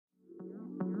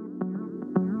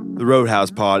The Roadhouse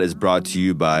Pod is brought to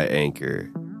you by Anchor.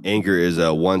 Anchor is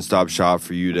a one-stop shop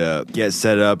for you to get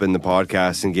set up in the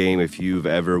podcasting game if you've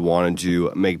ever wanted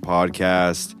to make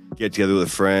podcasts, get together with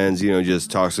friends,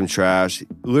 just talk some trash,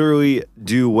 literally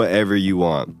do whatever you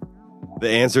want. The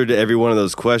answer to every one of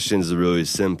those questions is really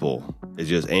simple. It's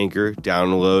just Anchor,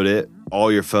 download it.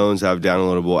 All your phones have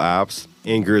downloadable apps.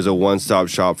 Anchor is a one-stop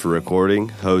shop for recording,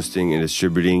 hosting, and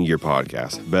distributing your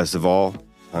podcast. Best of all,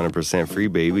 100% free,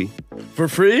 baby. For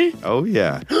free? Oh,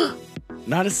 yeah.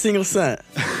 Not a single cent.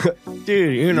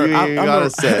 Dude, I'm gonna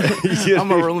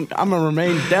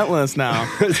remain dentless now.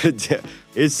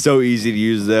 It's so easy to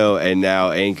use, though, and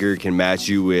now Anchor can match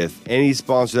you with any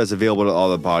sponsor that's available to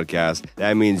all the podcasts.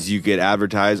 That means you get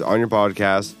advertised on your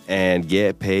podcast and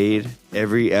get paid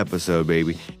every episode,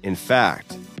 baby. In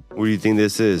fact, what do you think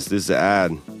this is? This is an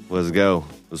ad. Let's go.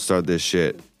 Let's start this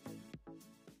shit.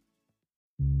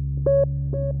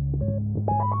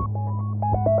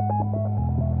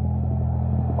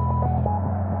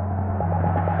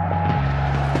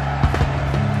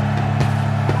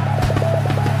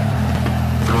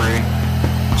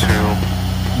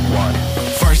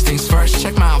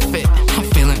 Check my outfit. I'm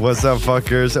feeling. What's up,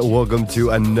 fuckers? Welcome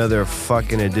to another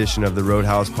fucking edition of the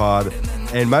Roadhouse Pod.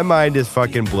 And my mind is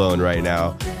fucking blown right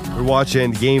now. We're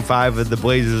watching Game 5 of the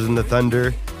Blazers and the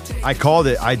Thunder. I called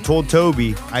it. I told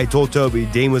Toby,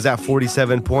 Dame was at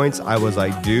 47 points. I was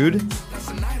like, dude,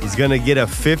 he's going to get a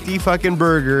 50 fucking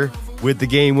burger with the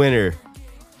game winner.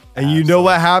 And you know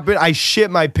what happened? I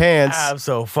shit my pants.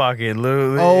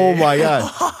 Absolutely. Oh my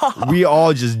God. We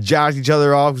all just jacked each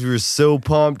other off because we were so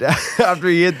pumped after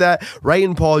he hit that right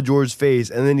in Paul George's face.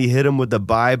 And then he hit him with the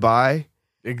bye-bye.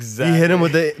 Exactly. He hit him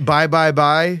with the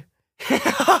bye-bye-bye.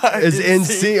 It's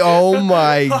insane. Oh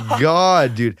my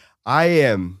God, dude.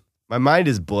 My mind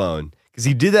is blown. Because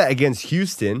he did that against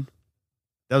Houston.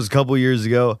 That was a couple years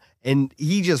ago. And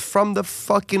he just, from the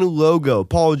fucking logo,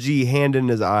 Paul G, hand in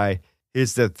his eye,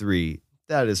 hits the three.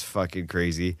 That is fucking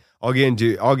crazy. I'll get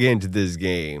into this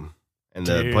game and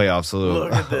the playoffs a little.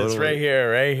 Look at this right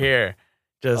here.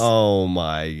 Just oh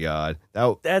my God.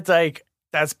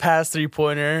 That's past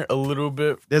 3-pointer a little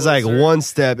bit. There's like one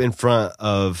step in front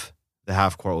of the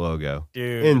half court logo.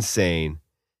 Dude. Insane.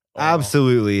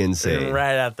 Absolutely insane.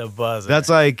 Right at the buzzer. That's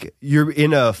like you're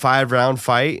in a 5-round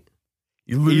fight.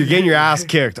 You're getting your ass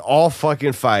kicked all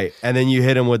fucking fight, and then you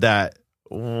hit him with that.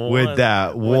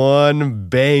 One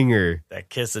banger. That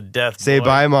kiss of death. Say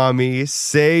bye, mommy.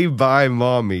 Say bye,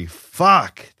 mommy.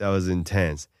 Fuck. That was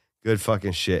intense. Good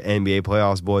fucking shit. NBA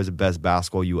playoffs, boys. The best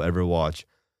basketball you ever watch.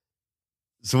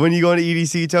 So when you going to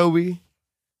EDC, Toby?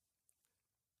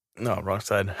 No, wrong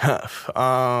side.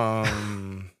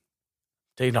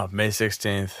 Taking off May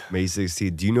 16th. May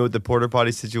 16th. Do you know what the porta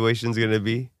potty situation is going to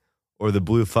be? Or the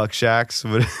blue fuck shacks,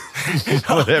 whatever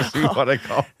you want to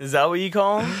call them. Is that what you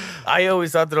call them? I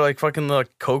always thought they're like fucking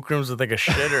like coke rooms with like a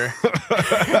shitter.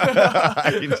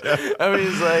 I mean,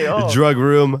 it's like, drug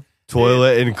room,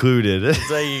 toilet included. It's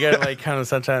like you gotta like kind of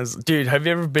sometimes, dude. Have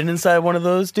you ever been inside one of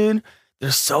those, dude? They're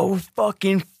so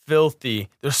fucking filthy.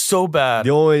 They're so bad.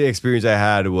 The only experience I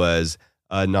had was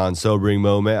a non-sobering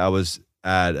moment. I was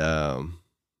at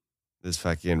this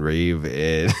fucking rave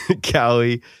in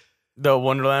Cali. The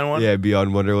Wonderland one? Yeah,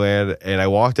 Beyond Wonderland. And I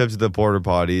walked up to the porta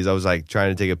potties. I was like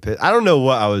trying to take a piss. I don't know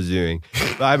what I was doing.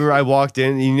 But I remember I walked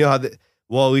in and you know how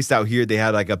at least out here they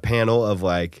had like a panel of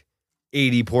like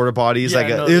 80 porta potties.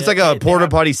 Yeah, it's like a porta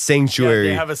potty sanctuary.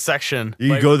 Yeah, they have a section.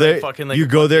 You go there. You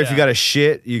go there if you got to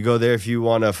shit. You go there if you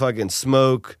want to fucking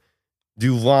smoke,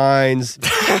 do lines,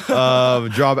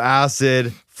 drop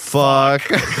acid, fuck.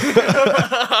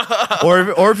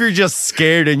 or if you're just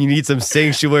scared and you need some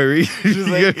sanctuary, just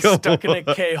like stuck in a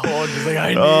K-hole, just like I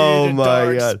need a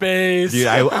dark space. Dude,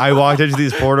 I walked into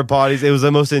these porta potties. It was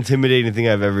the most intimidating thing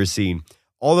I've ever seen.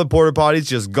 All the porta potties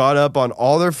just got up on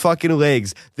all their fucking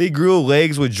legs. They grew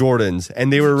legs with Jordans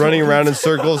and they were running around in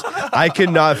circles. I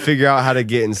could not figure out how to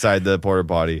get inside the porta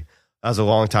potty. That was a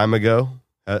long time ago.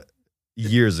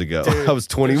 Years ago. Dude, I was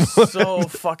 21. So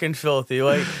fucking filthy.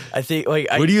 Like, I think, like,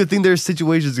 what do you think their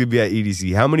situations gonna be at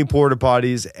EDC? How many porta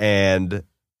potties and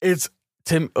it's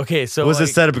Tim? Okay, so what's the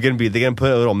setup gonna be? Are they gonna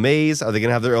put a little maze? Are they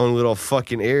gonna have their own little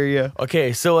fucking area?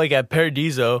 Okay, so like at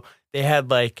Paradiso, they had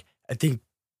like I think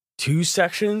 2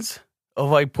 sections of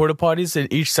like porta potties,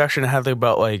 and each section had like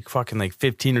about like fucking like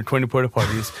 15 or 20 porta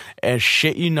potties, and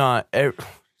shit you not,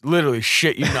 literally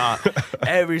shit you not,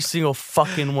 every single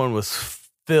fucking one was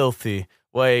filthy.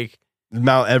 Like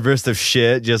Mount Everest of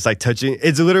shit, just like touching.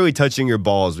 It's literally touching your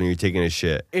balls when you're taking a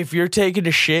shit. If you're taking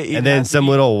a shit, and then some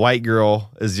little white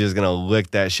girl is just gonna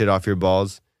lick that shit off your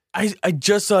balls. I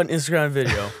just saw an Instagram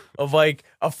video of like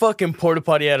a fucking porta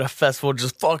potty at a festival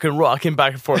just fucking rocking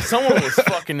back and forth. Someone was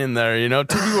fucking in there, you know?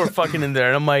 2 people were fucking in there.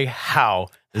 And I'm like, how?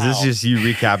 Is this just you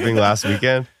recapping last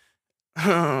weekend?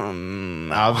 No.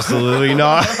 Absolutely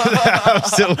not.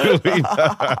 Absolutely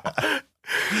not.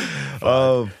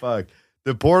 Oh, fuck.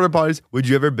 The porta potties, would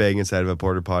you ever bang inside of a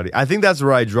porta potty? I think that's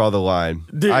where I draw the line.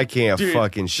 Dude, I can't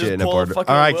fucking shit in a porta potty.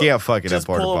 fucking I can't fuck in a Just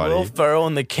porta pull a Will potty. Ferrell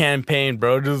in the campaign,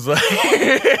 bro. Just like,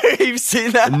 you've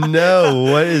seen that?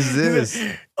 No, what is this?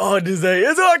 Oh, just like,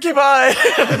 it's occupied.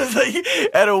 It's like,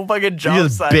 at a fucking You job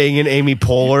just site. banging Amy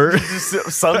Poehler.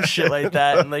 Just some shit like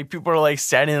that, and like people are like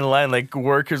standing in line, like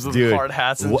workers with Dude, hard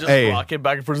hats, and just hey. rocking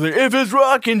back and forth. Like, if it's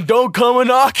rocking, don't come a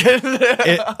knocking.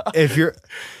 If you're,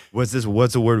 what's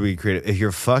a word we created? If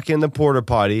you're fucking the porta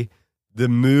potty, the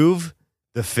move,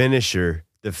 the finisher,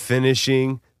 the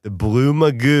finishing, the blue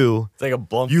magoo, It's like a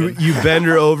blumpkin. you bend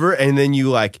her over and then you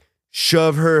like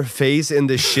shove her face in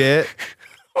the shit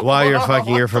while you're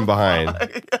fucking her from behind.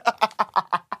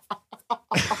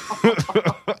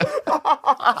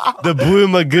 The blue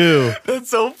magoo. That's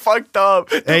so fucked up.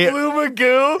 The Hey, blue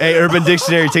magoo. Hey, Urban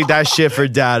Dictionary, take that shit for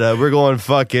data. We're going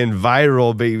fucking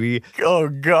viral, baby. Oh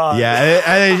god. Yeah,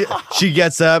 and then she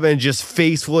gets up and just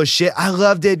face full of shit. I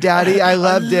loved it, daddy. I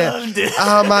loved it.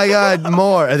 Oh my god,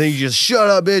 more. And then you just shut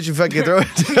up, bitch, and fucking throw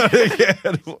it down again.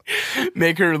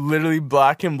 Make her literally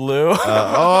black and blue.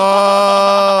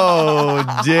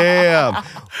 Oh, damn.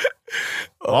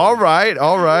 All right.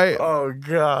 Oh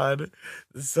god.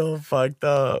 So fucked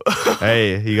up.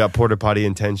 Hey, you got porta potty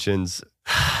intentions.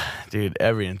 Dude,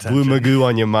 every intention. Blue magoo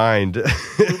on your mind. Blue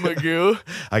magoo.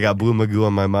 I got blue magoo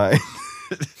on my mind.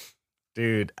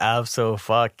 Dude,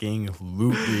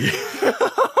 abso-fucking-lutely.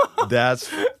 That's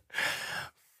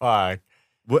Fuck.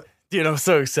 what. Dude, I'm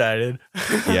so excited.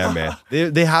 Yeah, man.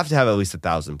 They have to have at least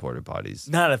 1,000 porta potties.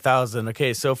 Not 1,000.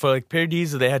 Okay, so for like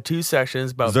Paradiso, they had 2 sections.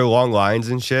 Is About there long lines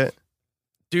and shit?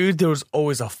 dude, there was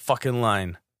always a fucking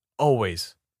line,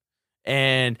 always,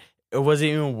 and it wasn't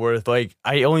even worth. Like,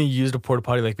 I only used a porta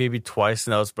potty like maybe twice,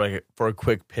 and that was like for a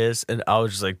quick piss, and I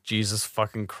was just like, Jesus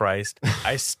fucking Christ!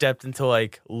 I stepped into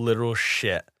like literal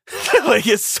shit. Like,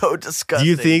 it's so disgusting. Do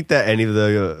you think that any of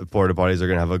the porta potties are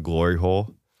gonna have a glory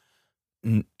hole?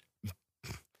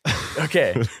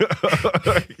 Okay.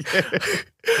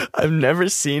 I've never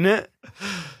seen it,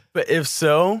 but if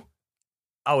so,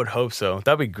 I would hope so.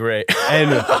 That'd be great.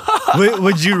 And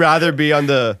would you rather be on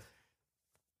the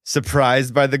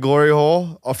surprised by the glory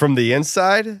hole from the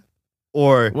inside,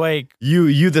 or Like,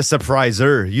 you the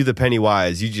surpriser, you the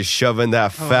Pennywise, you just shoving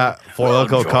that fat Four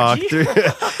Loko cock Georgie. through?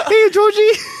 Hey,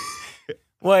 Georgie.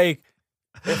 like,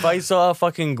 if I saw a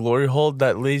fucking glory hole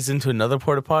that leads into another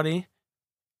porta potty,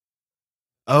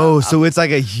 Oh, so it's like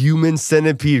a human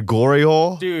centipede glory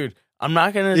hole? dude, I'm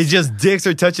not gonna. It just dicks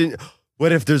are touching.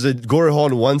 What if there's a glory hole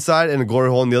on one side and a glory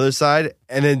hole on the other side,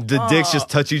 and then the dicks just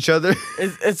touch each other?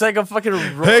 It's like a fucking.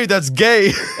 Hey, that's gay.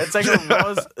 It's like a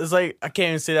rose. It's like, I can't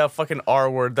even say that fucking R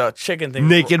word. That chicken thing.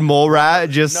 Naked mole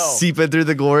rat just No. seeping through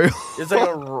the glory hole. It's like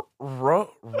a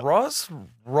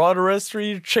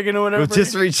rotisserie chicken or whatever.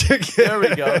 Rotisserie chicken. There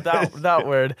we go. That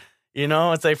word. You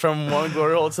know, it's like from one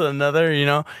glory hole to another. You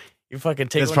know, you fucking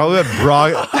take. That's one- probably a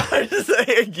broad. Just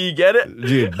like, you get it,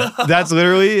 Dude, that's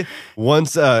literally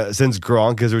once since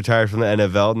Gronk is retired from the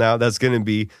NFL now, that's going to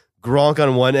be Gronk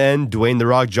on one end, Dwayne The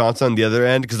Rock Johnson on the other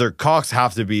end, because their cocks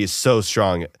have to be so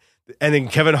strong. And then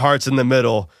Kevin Hart's in the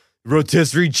middle,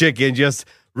 rotisserie chicken, just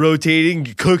rotating,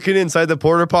 cooking inside the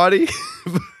porta potty.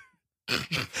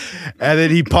 And then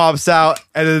he pops out,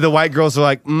 and then the white girls are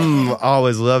like,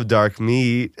 always love dark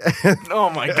meat. Oh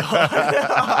my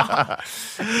god.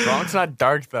 Gronk's not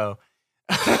dark though.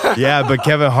 Yeah, but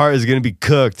Kevin Hart is going to be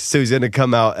cooked, so he's going to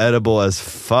come out edible as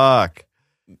fuck.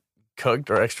 Cooked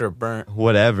or extra burnt.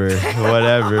 Whatever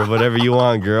you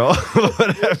want, girl.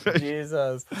 Whatever.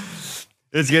 Jesus.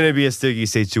 It's going to be a sticky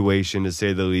situation, to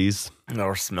say the least. No,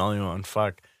 we're smelling one.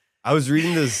 Fuck. I was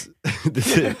reading this.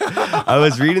 I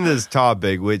was reading this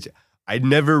topic, which I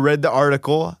never read the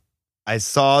article. I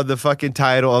saw the fucking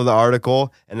title of the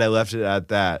article, and I left it at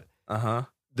that. Uh-huh.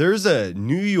 There's a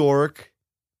New York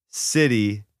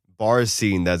City bar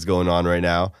scene that's going on right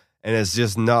now, and it's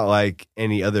just not like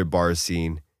any other bar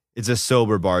scene. It's a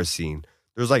sober bar scene.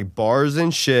 There's like bars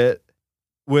and shit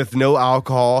with no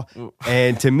alcohol,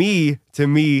 and to me,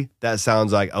 that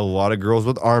sounds like a lot of girls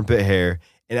with armpit hair.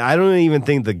 And I don't even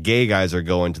think the gay guys are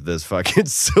going to this fucking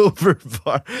sober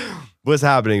bar. What's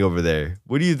happening over there?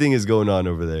 What do you think is going on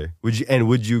over there? Would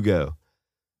you go?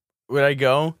 Would I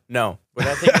go? No. Would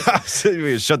I think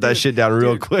it's- Shut that shit down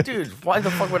real quick. Dude, why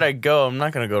the fuck would I go? I'm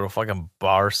not gonna go to a fucking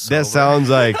bar sober. That sounds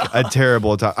like a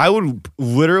terrible time. I would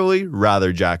literally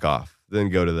rather jack off then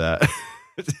go to that.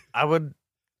 I would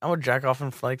jack off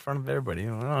in front of everybody. I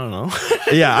don't know.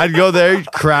 Yeah, I'd go there,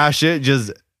 crash it,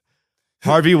 just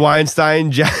Harvey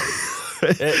Weinstein jack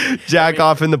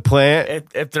off in the plant.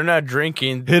 If they're not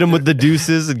drinking, Hit them with the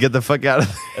deuces and get the fuck out of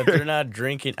there. if they're not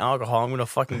drinking alcohol, I'm gonna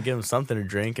fucking give them something to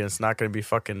drink, and it's not gonna be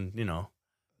fucking,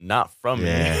 not from me.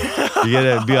 Yeah.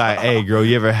 You're gonna be like, hey, girl,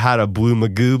 you ever had a Blue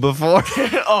Magoo before?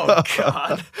 Oh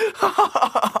God.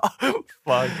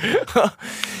 Fuck.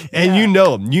 And you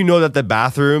know that the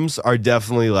bathrooms are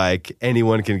definitely like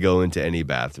anyone can go into any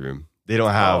bathroom. They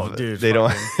don't have.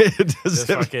 It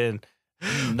doesn't.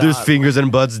 There's fingers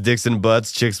and butts, dicks and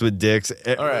butts, chicks with dicks.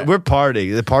 Right. We're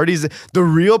partying. The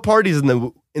real party's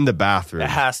in the bathroom. It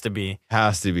has to be.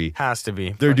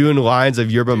 They're doing lines of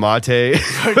yerba mate.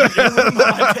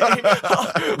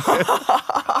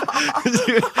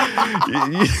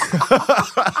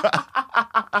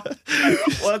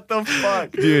 What the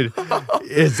fuck, dude?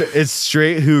 It's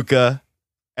straight hookah,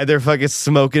 and they're fucking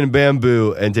smoking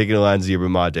bamboo and taking lines of yerba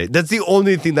mate. That's the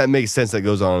only thing that makes sense that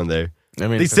goes on in there. I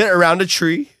mean, they sit around a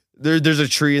tree. There's a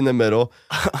tree in the middle.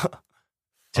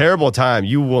 Terrible time.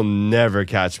 You will never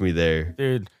catch me there,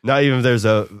 dude. Not even if there's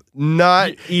if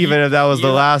that was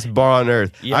the last bar on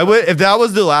earth. Yeah. I would if that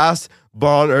was the last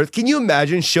bar on earth. Can you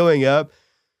imagine showing up?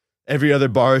 Every other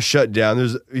bar is shut down.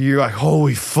 You're like,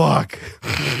 holy fuck.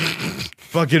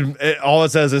 Fucking all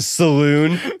it says is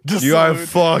saloon. You are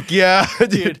fuck yeah,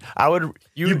 dude.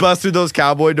 You bust through those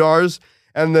cowboy doors,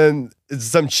 and then it's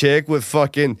some chick with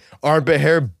fucking armpit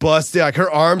hair busted. Like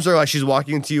her arms are like she's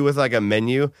walking to you with like a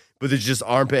menu, but there's just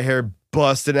armpit hair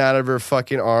busting out of her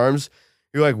fucking arms.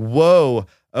 You're like, whoa,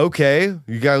 okay,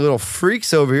 you got little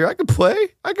freaks over here. I can play.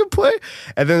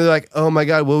 And then they're like, oh my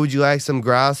God, what would you like? Some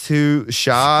grass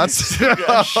shots?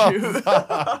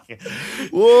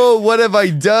 Whoa, what have I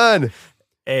done?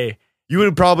 Hey, you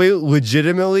would probably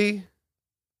legitimately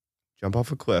jump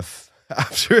off a cliff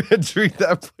after entering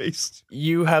that place.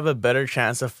 You have a better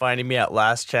chance of finding me at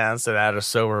Last Chance than at a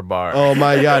sober bar. Oh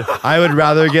my God. I would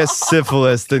rather get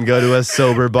syphilis than go to a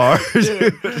sober bar.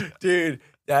 Dude,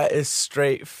 that is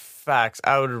straight facts.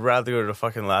 I would rather go to the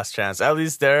fucking Last Chance. At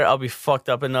least there, I'll be fucked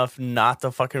up enough not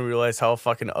to fucking realize how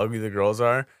fucking ugly the girls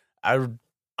are. I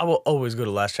will always go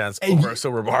to Last Chance over a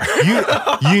sober bar.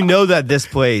 You know that this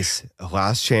place,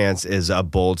 Last Chance, is a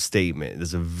bold statement.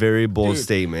 It's a very bold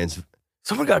statement.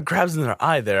 Someone got crabs in their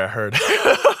eye there, I heard.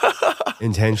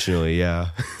 Intentionally, yeah.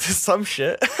 Some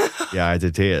shit. Yeah, I had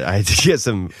to get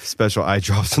some special eye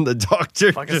drops from the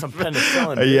doctor. Fucking some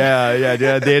penicillin. Dude. Yeah.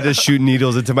 They had to shoot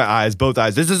needles into my eyes, both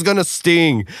eyes. This is gonna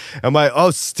sting. I'm like, oh,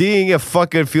 sting. It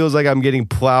fucking feels like I'm getting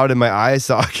plowed in my eye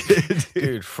socket.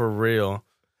 Dude, for real.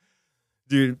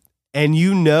 Dude, and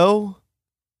you know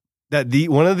that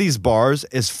one of these bars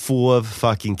is full of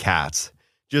fucking cats.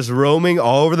 Just roaming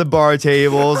all over the bar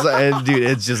tables. And dude,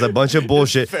 it's just a bunch of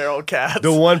bullshit. Feral cats.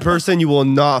 The one person you will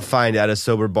not find at a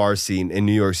sober bar scene in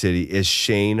New York City is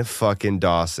Shane fucking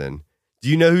Dawson. Do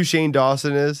you know who Shane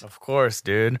Dawson is? Of course,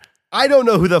 dude. I don't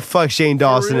know who the fuck Shane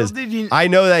Dawson is. I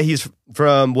know that he's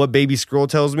from what Baby Scroll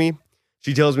tells me.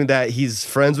 She tells me that he's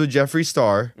friends with Jeffree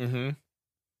Star. Mm-hmm.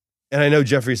 And I know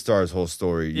Jeffree Star's whole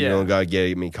story. You don't got to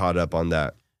get me caught up on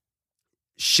that.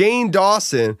 Shane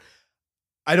Dawson,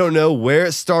 I don't know where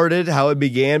it started, how it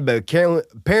began, but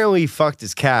apparently he fucked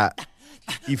his cat.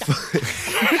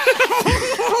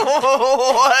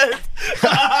 What?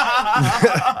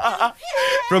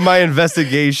 From my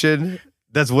investigation,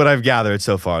 that's what I've gathered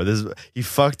so far. He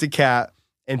fucked a cat,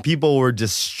 and people were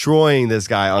destroying this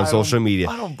guy on social media.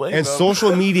 I don't blame and him.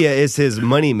 social media is his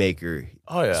moneymaker.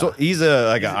 Oh yeah. So he's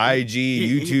an IG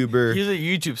YouTuber. He's a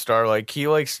YouTube star. Like he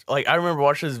likes. Like I remember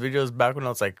watching his videos back when I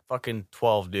was like fucking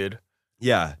 12, dude.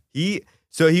 Yeah. He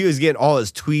was getting all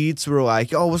his tweets were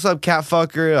like, "Oh, what's up, cat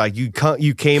fucker? Like you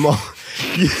came on,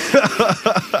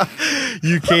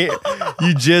 you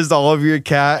jizzed all over your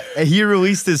cat." And he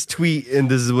released this tweet, and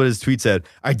this is what his tweet said: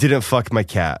 "I didn't fuck my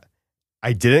cat.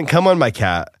 I didn't come on my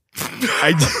cat.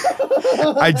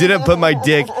 I didn't put my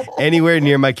dick anywhere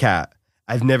near my cat.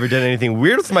 I've never done anything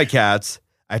weird with my cats.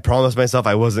 I promised myself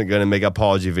I wasn't going to make an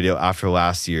apology video after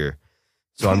last year.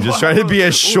 So I'm just trying to be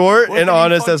as short and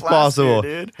honest as possible.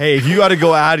 Year, hey, if you got to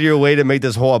go out of your way to make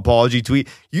this whole apology tweet,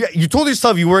 you told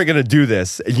yourself you weren't going to do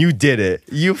this, and you did it.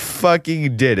 You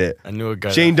fucking did it. I knew it,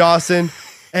 guy. Shane Dawson.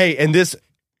 Hey, and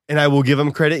I will give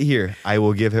him credit here. I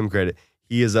will give him credit.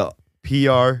 He is a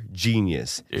PR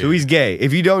genius. Dude. So he's gay.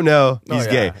 If you don't know, he's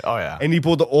gay. Oh, yeah. And he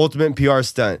pulled the ultimate PR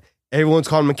stunt. Everyone's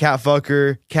calling him a cat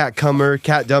fucker, cat cummer,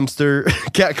 cat dumpster,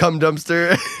 cat cum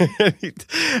dumpster,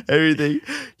 everything.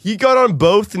 He got on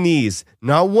both knees,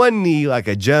 not one knee like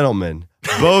a gentleman,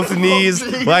 both knees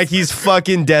like he's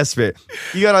fucking desperate.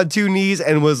 He got on 2 knees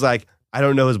and was like, I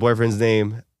don't know his boyfriend's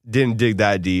name. Didn't dig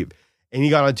that deep. And he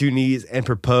got on 2 knees and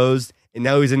proposed, and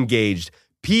now he's engaged.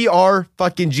 PR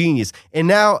fucking genius. And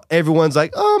now everyone's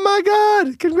like, oh my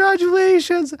God,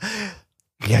 congratulations.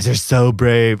 You guys are so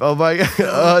brave. Oh my God.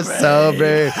 Oh, so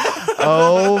brave.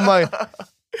 Oh my.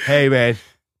 Hey, man,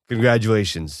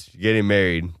 congratulations. You're getting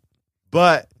married.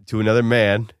 But to another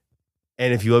man.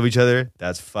 And if you love each other,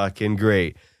 that's fucking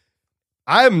great.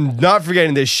 I'm not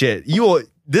forgetting this shit.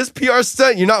 This PR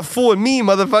stunt, you're not fooling me,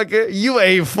 motherfucker. You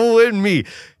ain't fooling me.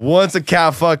 Once a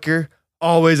cat fucker,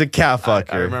 always a cat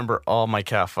fucker. I remember all my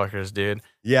cat fuckers, dude.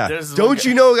 Yeah. Don't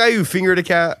you know a guy who fingered a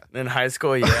cat? In high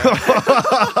school, yeah.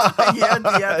 You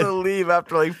had to leave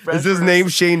after like freshman. Is his name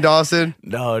Shane Dawson?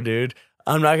 No, dude.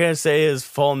 I'm not going to say his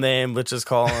full name. Let's just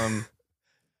call him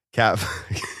Cat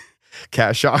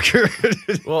Shocker.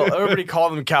 Well, everybody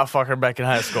called him cat fucker back in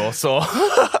high school. So,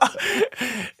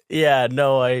 yeah,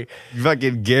 no,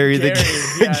 fucking Gary the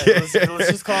let's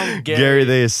just call him Gary. Gary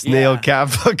the snail cat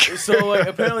fucker. So, like,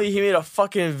 apparently he made a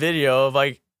fucking video of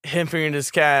like him fingering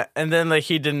his cat, and then like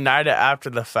he denied it after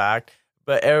the fact.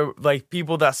 But like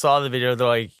people that saw the video, they're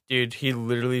like, dude, he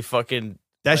literally fucking.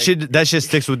 That shit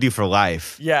sticks with you for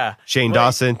life. Yeah. Shane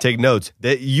Dawson, take notes.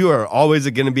 That you are always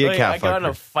going to be a cat fucker. I got in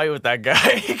a fight with that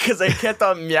guy because I kept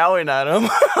on meowing at him.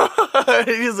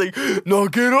 He's like, no,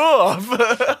 get off.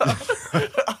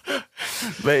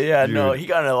 But yeah, dude. No, he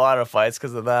got in a lot of fights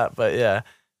because of that. But yeah,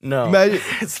 no. Imagine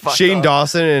Shane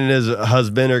Dawson and his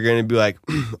husband are going to be like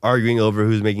arguing over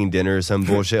who's making dinner or some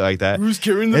bullshit like that. Who's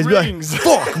carrying the rings?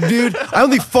 Like, fuck, dude. I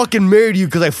only fucking married you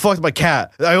because I fucked my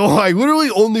cat. I literally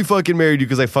only fucking married you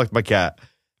because I fucked my cat.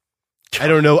 I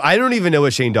don't know. I don't even know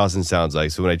what Shane Dawson sounds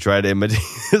like. So when I try to imitate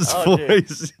his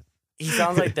voice. Dude. He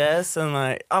sounds like this. And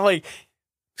like, I'm like,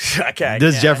 okay.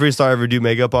 Does Jeffree Star ever do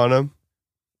makeup on him?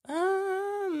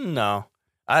 No.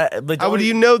 How do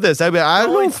you know this? I mean, I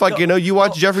don't fucking know. You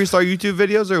watch Jeffree Star YouTube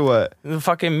videos or what? The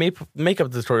fucking makeup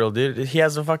tutorial, dude. He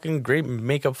has a fucking great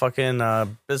makeup fucking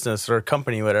business or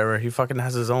company, whatever. He fucking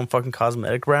has his own fucking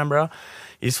cosmetic brand, bro.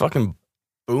 He's fucking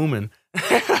booming.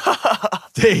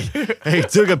 Hey,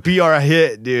 took a PR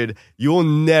hit, dude. You'll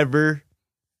never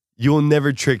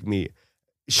trick me.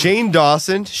 Shane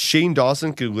Dawson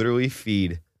could literally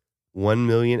feed 1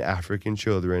 million African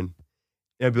children.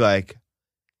 And I'd be like,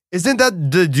 isn't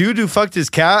that the dude who fucked his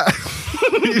cat?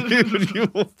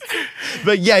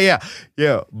 But yeah.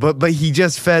 But he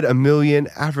just fed 1 million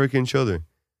African children.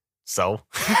 So?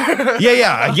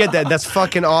 yeah, I get that. That's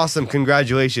fucking awesome.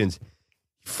 Congratulations.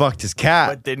 He fucked his cat.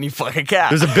 But didn't he fuck a cat?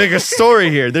 There's a bigger story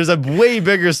here. There's a way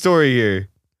bigger story here.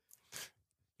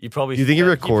 You probably. Do you think he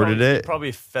recorded it? He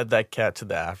probably fed that cat to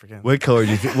the African. What color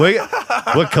do you think?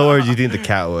 What color do you think the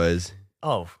cat was?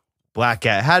 Oh. Black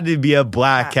cat. Had to be a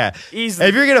black cat. Easily.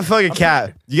 If you're gonna fuck a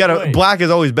cat, you gotta. Black is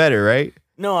always better, right?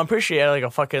 No, I'm pretty sure he had like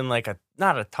a fucking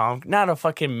not a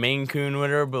fucking Maine Coon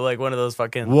winner, but like one of those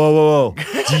fucking. Whoa!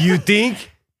 Do you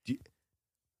think?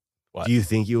 What? Do you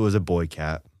think it was a boy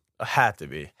cat? Had to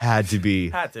be. Had to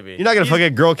be. You're not gonna fuck a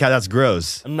girl cat. That's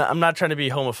gross. I'm not trying to be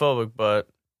homophobic, but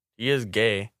he is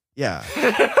gay. Yeah,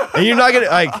 and you're not gonna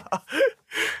like.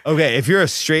 Okay, if you're a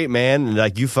straight man and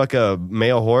like you fuck a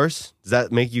male horse, does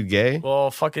that make you gay? Well,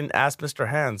 fucking ask Mr.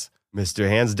 Hands. Mr.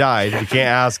 Hands died. You can't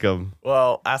ask him.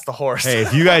 Well, ask the horse. Hey,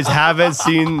 if you guys haven't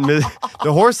seen the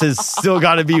horse has still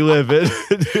got to be living.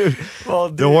 Dude. Well,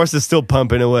 dude. The horse is still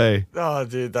pumping away. Oh,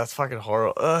 dude, that's fucking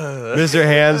horrible. Mr.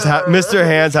 Hands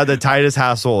had the tightest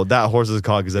household that horse's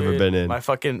cock has ever been in. My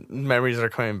fucking memories are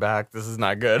coming back. This is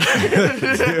not good.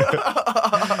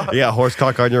 Yeah, horse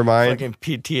cock on your mind. Fucking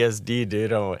PTSD,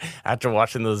 dude. After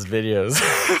watching those videos,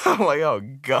 I'm like, oh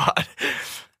god.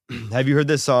 Have you heard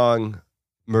this song?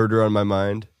 Murder on My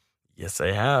Mind? Yes,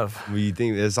 I have. What do you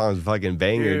think? This song's fucking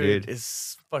banger, dude.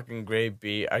 It's fucking great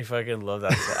beat. I fucking love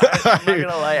that song. I'm not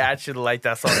gonna lie, I actually like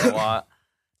that song a lot.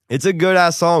 It's a good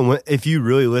ass song. If you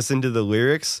really listen to the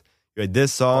lyrics, you're like,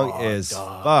 this song is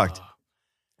fucked.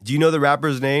 Do you know the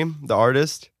rapper's name? The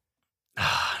artist?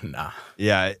 Nah.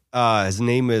 Yeah, his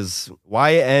name is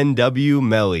YNW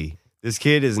Melly. This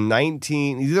kid is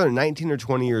 19. He's either 19 or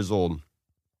 20 years old.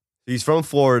 He's from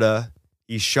Florida.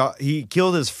 He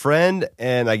killed his friend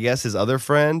and I guess his other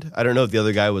friend. I don't know if the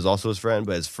other guy was also his friend,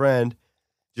 but his friend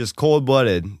just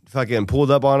cold-blooded, fucking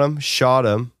pulled up on him, shot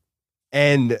him.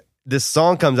 And this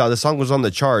song comes out. The song was on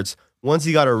the charts. Once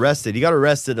he got arrested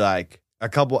like a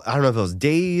couple, I don't know if it was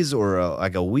days or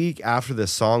like a week after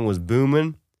this song was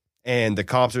booming. And the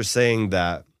cops are saying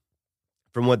that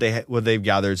from what they've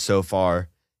gathered so far,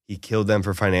 he killed them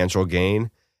for financial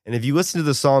gain. And if you listen to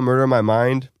the song Murder on My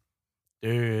Mind,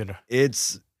 dude,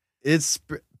 it's It's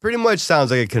pretty much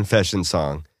sounds like a confession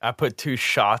song. I put 2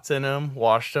 shots in him,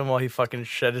 washed him while he fucking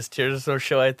shed his tears or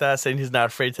shit like that, saying he's not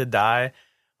afraid to die.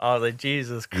 I was like,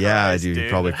 Jesus Christ, yeah, dude. He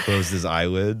probably closed his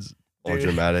eyelids. All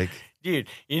dramatic. Dude,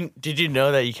 did you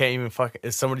know that you can't even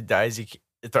if somebody dies,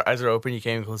 if their eyes are open, you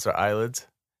can't even close their eyelids?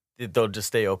 They'll just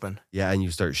stay open. Yeah, and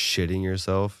you start shitting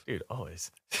yourself. Dude,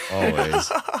 always.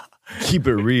 Always. Keep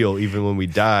it real even when we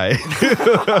die.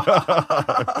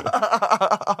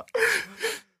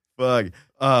 Fuck.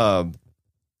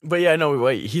 But yeah, no,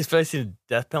 wait. He's facing a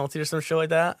death penalty or some shit like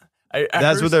that?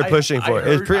 That's what they're pushing for.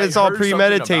 It's all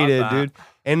premeditated, dude.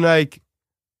 And like,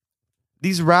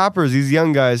 these rappers, these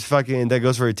young guys, fucking, that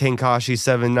goes for Tekashi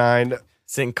 7ix9ine.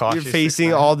 You're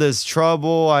facing all this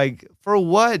trouble. Like, for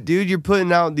what, dude? You're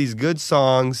putting out these good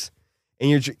songs, and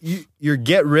you're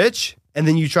get rich, and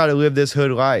then you try to live this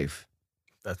hood life.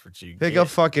 That's what you pick a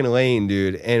fucking lane,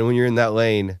 dude. And when you're in that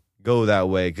lane, go that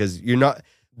way, because you're not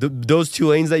those 2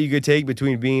 lanes that you could take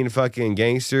between being fucking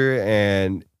gangster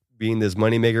and being this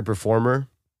moneymaker performer.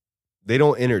 They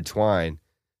don't intertwine.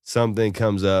 Something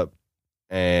comes up,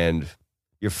 and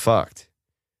you're fucked.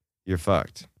 You're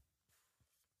fucked.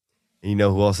 And you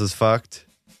know who else is fucked?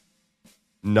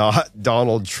 Not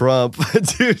Donald Trump.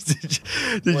 Dude,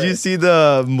 did you see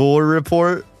the Mueller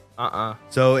report?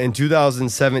 So in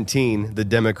 2017, the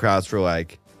Democrats were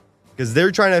like, because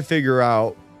they're trying to figure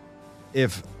out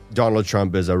if Donald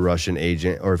Trump is a Russian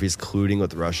agent or if he's colluding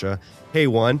with Russia. Hey,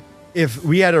 if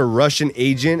we had a Russian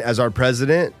agent as our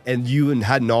president and you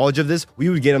had knowledge of this, we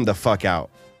would get him the fuck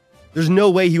out. There's no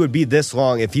way he would be this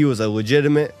long if he was a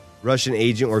legitimate Russian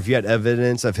agent, or if you had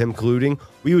evidence of him colluding,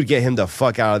 we would get him the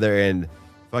fuck out of there and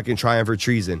fucking try him for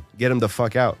treason. Get him the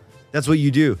fuck out. That's what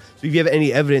you do. So if you have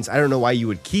any evidence, I don't know why you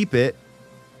would keep it.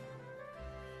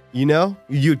 You know?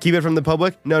 You would keep it from the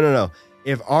public? No.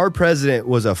 If our president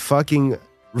was a fucking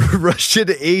Russian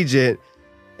agent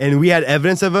and we had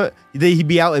evidence of it, he'd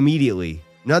be out immediately.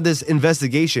 Not this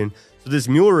investigation. So this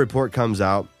Mueller report comes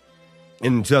out.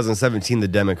 In 2017, the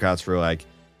Democrats were like,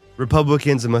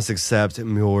 Republicans must accept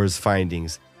Mueller's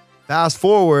findings. Fast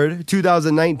forward,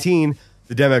 2019,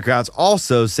 the Democrats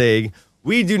also saying,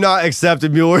 we do not accept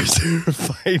Mueller's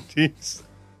findings.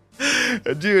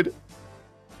 Dude,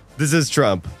 this is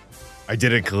Trump. I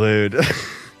didn't collude.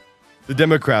 The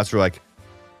Democrats were like,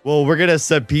 well, we're going to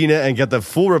subpoena and get the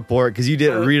full report because you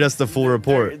didn't read us the full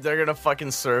report. They're going to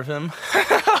fucking serve him.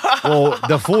 Well,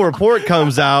 the full report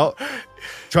comes out.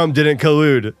 Trump didn't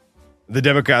collude. The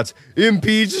Democrats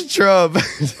impeach Trump.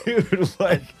 Dude,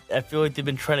 like, I feel like they've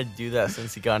been trying to do that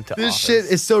since he got into office. This shit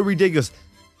is so ridiculous.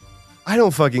 I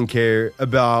don't fucking care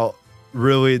about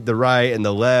really the right and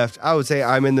the left. I would say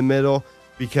I'm in the middle,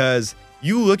 because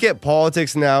you look at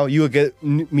politics now, you look at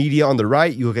media on the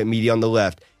right, you look at media on the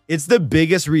left. It's the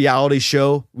biggest reality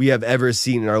show we have ever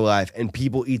seen in our life, and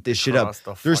people eat this shit up.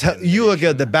 You look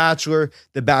at The Bachelor.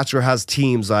 The Bachelor has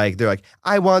teams like, they're like,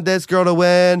 I want this girl to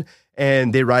win,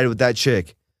 and they ride it with that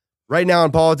chick. Right now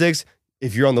in politics,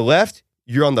 if you're on the left,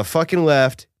 you're on the fucking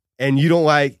left, and you don't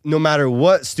like, no matter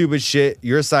what stupid shit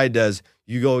your side does,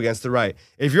 you go against the right.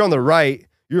 If you're on the right,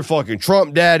 you're fucking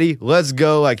Trump daddy. Let's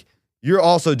go. Like, you're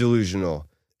also delusional.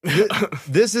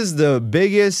 This is the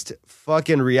biggest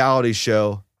fucking reality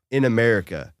show in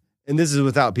America. And this is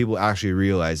without people actually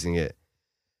realizing it.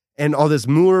 And all this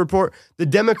Mueller report, the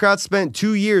Democrats spent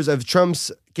 2 years of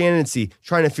Trump's candidacy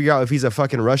trying to figure out if he's a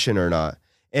fucking Russian or not.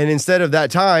 And instead of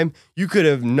that time, you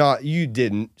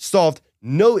didn't solve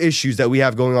no issues that we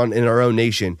have going on in our own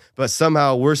nation. But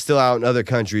somehow we're still out in other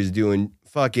countries doing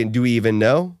fucking, do we even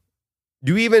know?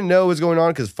 Do we even know what's going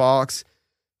on? Because Fox,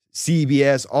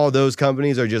 CBS, all those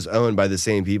companies are just owned by the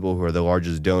same people who are the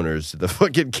largest donors to the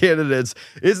fucking candidates.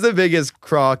 It's the biggest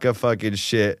crock of fucking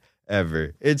shit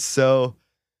ever. It's so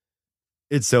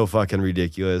fucking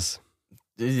ridiculous.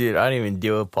 Dude, I don't even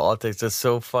deal with politics. It's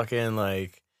so fucking,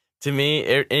 like, to me,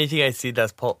 anything I see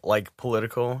that's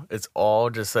political, it's all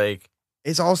just like,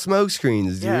 it's all smoke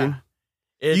screens, dude. Yeah.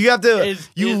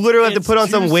 You literally have to put on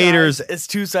some waiters. It's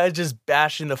two sides just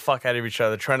bashing the fuck out of each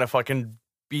other, trying to fucking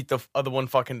beat the other one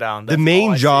fucking down. The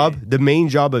main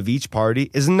job of each party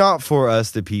is not for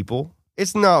us, the people.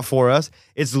 It's not for us.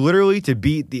 It's literally to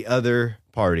beat the other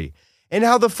party. And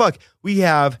how the fuck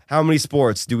how many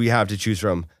sports do we have to choose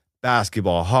from?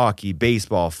 Basketball, hockey,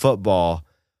 baseball, football,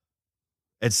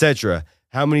 etc.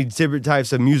 How many different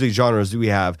types of music genres do we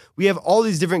have? We have all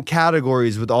these different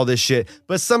categories with all this shit,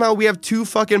 but somehow we have two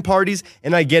fucking parties,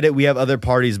 and I get it, we have other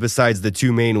parties besides the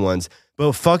two main ones,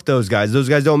 but fuck those guys. Those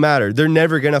guys don't matter. They're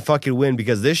never gonna fucking win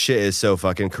because this shit is so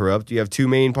fucking corrupt. You have two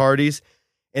main parties,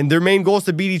 And their main goal is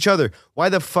to beat each other. Why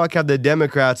the fuck have the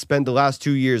Democrats spent the last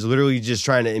 2 years literally just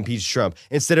trying to impeach Trump?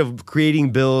 Instead of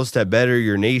creating bills to better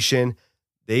your nation,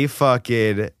 they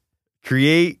fucking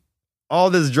create all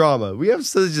this drama. We have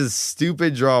such a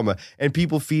stupid drama, and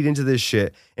people feed into this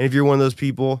shit. And if you're one of those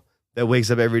people that wakes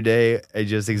up every day and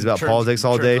just thinks about politics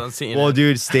all day, well,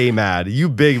 dude, stay mad. You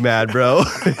big mad, bro.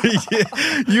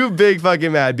 You big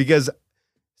fucking mad because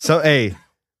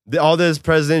all this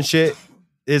president shit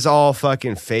is all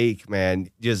fucking fake, man.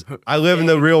 I live in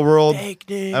the real world. I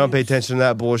don't pay attention to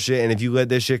that bullshit. And if you let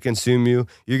this shit consume you,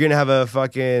 you're gonna have a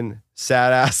fucking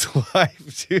sad ass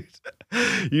life, dude.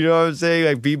 You know what I'm saying?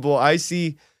 Like people, I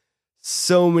see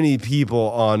so many people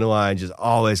online just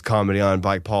always commenting on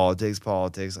like politics.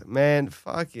 Like, man,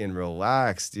 fucking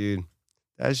relax, dude.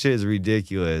 That shit is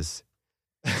ridiculous.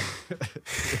 You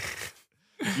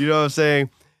know what I'm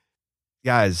saying?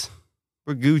 Guys,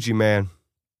 we're Gucci, man.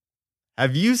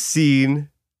 Have you seen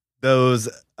those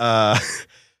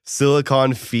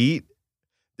silicone feet?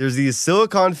 There's these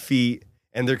silicone feet,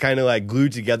 and they're kind of like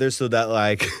glued together so that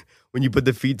like when you put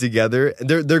the feet together,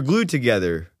 they're glued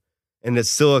together, and it's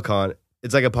silicone.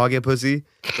 It's like a pocket pussy,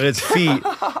 but it's feet,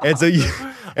 and so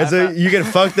you can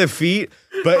fuck the feet,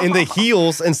 but in the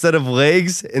heels instead of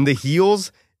legs, in the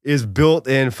heels is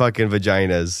built-in fucking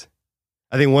vaginas.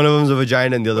 I think one of them's a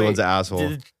vagina and the other one's an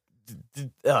asshole.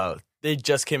 They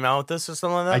just came out with this or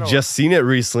something like that? I just seen it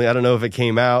recently. I don't know if it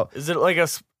came out. Is it like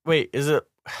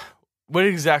what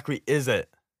exactly is it?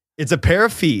 It's a pair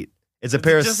of feet. It's a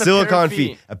pair of silicone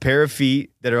feet. A pair of feet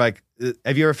that are like,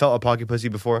 have you ever felt a pocket pussy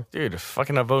before? Dude,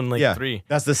 fucking I've owned like 3.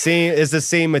 That's the same. It's the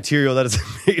same material that it's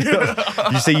made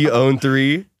of. You say you own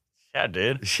 3? Yeah,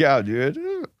 dude. Yeah, dude.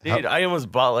 Dude, I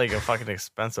almost bought like a fucking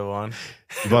expensive one.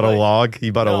 You bought a log?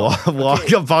 You bought a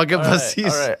log of pocket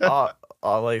pussies? All right.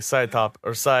 Like side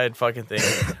fucking thing.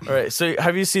 All right. So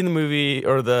have you seen the movie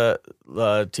or the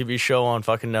TV show on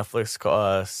fucking Netflix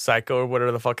called Psycho or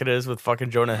whatever the fuck it is with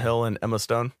fucking Jonah Hill and Emma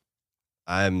Stone?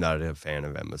 I'm not a fan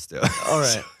of Emma Stone. All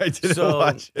right. So I didn't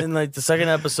watch it. In like the second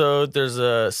episode, there's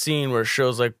a scene where it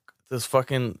shows like this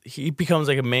fucking, he becomes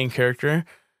like a main character,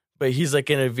 but he's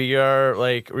like in a VR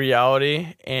like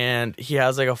reality, and he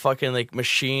has like a fucking like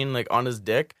machine like on his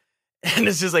dick. And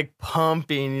it's just like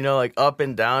pumping, you know, like up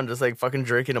and down, just like fucking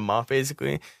jerking him off,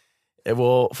 basically.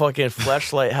 Fucking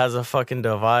Fleshlight has a fucking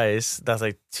device that's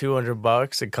like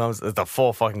 $200. It's a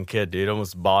full fucking kit, dude.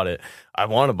 Almost bought it. I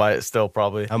want to buy it still,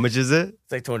 probably. How much is it?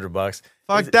 It's like $200.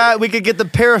 Fuck that. We could get the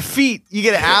pair of feet. You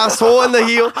get an asshole in the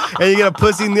heel, and you get a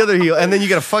pussy in the other heel, and then you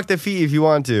gotta fuck the feet if you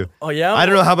want to. Oh yeah. I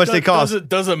don't know how much they cost.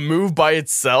 Does it move by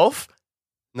itself?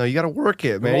 No, you gotta work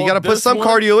it, man. You gotta put some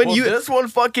cardio in. This one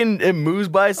fucking it moves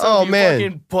by itself. Man.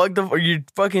 You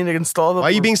fucking install the. Why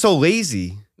are you being so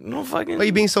lazy? No fucking. Why are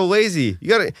you being so lazy? You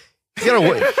gotta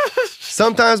work.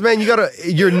 Sometimes, man,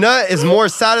 your nut is more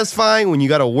satisfying when you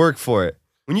gotta work for it.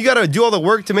 When you gotta do all the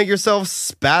work to make yourself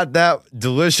spat that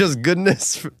delicious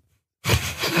goodness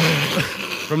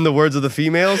from the words of the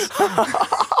females.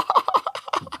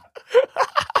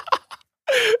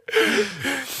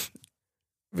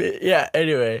 Yeah,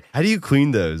 anyway. How do you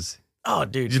clean those? Oh,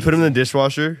 dude. Did you put them in the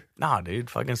dishwasher? Nah, dude.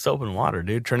 Fucking soap and water,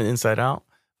 dude. Turn it inside out.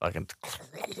 Fucking.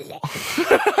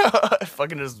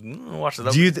 Fucking just wash it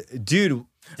up. Dude,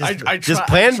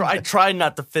 I try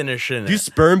not to finish in it. Do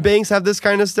sperm banks have this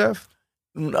kind of stuff?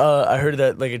 I heard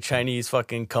that like a Chinese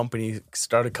fucking company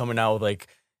started coming out with like,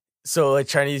 so like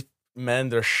Chinese men,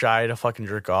 they're shy to fucking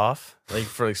jerk off, like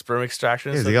for like sperm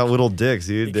extraction. Yeah, they got little dicks,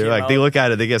 dude. They're like, they look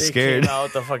at it, they get scared. They came out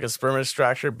with the fucking sperm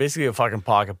extractor, basically a fucking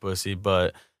pocket pussy,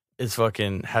 but it's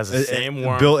fucking has the same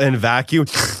warm built-in vacuum.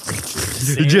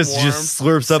 It just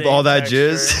slurps up all that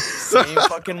texture, jizz. Same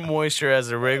fucking moisture as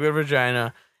a regular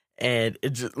vagina, and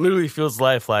it just literally feels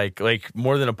like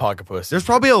more than a pocket pussy. There's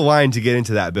probably a line to get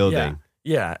into that building.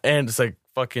 Yeah, and it's like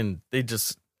fucking they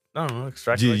just I don't know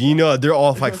extract. Dude, you know they're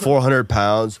all like 400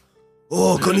 pounds.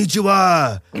 Oh,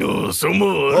 konnichiwa. Oh, so much.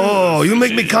 Oh, you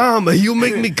make me come. You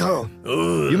make me come.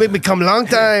 You make me come long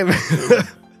time.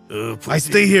 I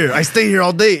stay here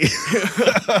all day.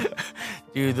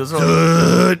 Dude, those are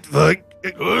fuck.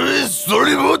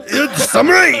 Sorry about it.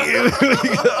 Samurai.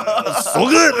 So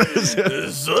good.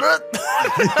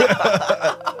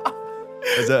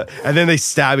 And then they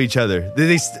stab each other.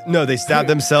 They stab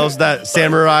themselves, that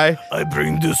samurai. I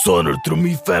bring dishonor to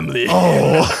me family.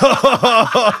 Oh.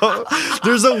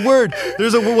 There's a word.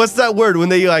 What's that word? When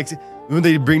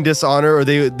they bring dishonor or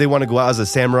they want to go out as a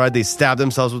samurai, they stab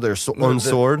themselves with their own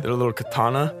sword. Their little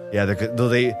katana. Yeah,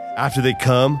 after they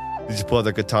come, they just pull out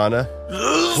their katana.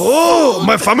 Oh,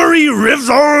 my family lives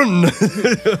on.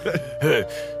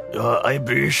 I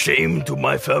bring shame to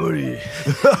my family.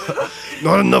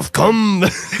 Not enough cum.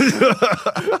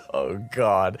 Oh,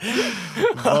 God.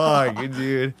 Fuck,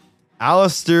 dude.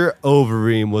 Alistair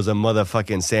Overeem was a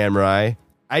motherfucking samurai.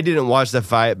 I didn't watch the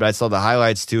fight, but I saw the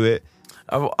highlights to it.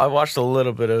 I watched a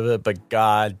little bit of it, but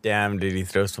god damn, did he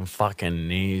throw some fucking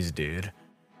knees, dude.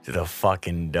 To the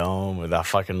fucking dome with that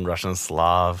fucking Russian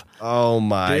Slav. Oh,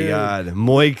 my Dude. God.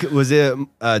 Was it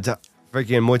freaking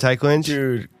Muay Thai clinch?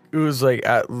 Dude, it was like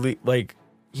at least, like,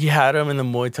 he had him in the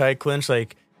Muay Thai clinch,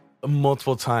 like,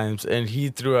 multiple times, and he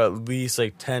threw at least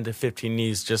like 10 to 15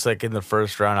 knees just like in the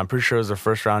first round. I'm pretty sure it was the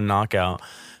first round knockout,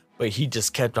 but he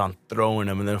just kept on throwing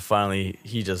him, and then finally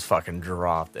he just fucking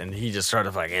dropped, and he just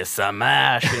started fucking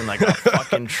smashing like a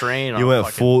fucking train. You went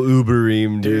full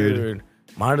Ubereem, dude.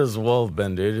 Might as well have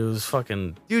been, dude. It was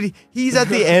fucking... Dude, he's at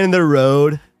the end of the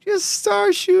road. Just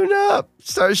start shooting up.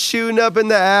 Start shooting up in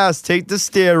the ass. Take the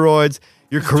steroids.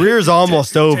 Your career's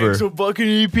almost over. Take some fucking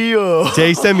EPO.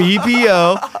 Take some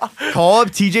EPO. Call up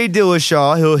TJ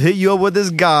Dillashaw. He'll hit you up with this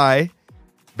guy.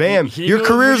 Bam. He Your knows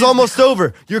career's he's- almost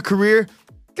over. Your career.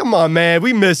 Come on, man.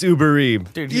 We miss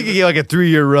Ubereem. Dude, You could get like a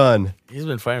 3-year run. He's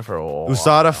been fighting for a while.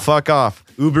 USADA, fuck off.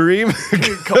 Ubereem,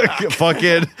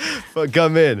 fucking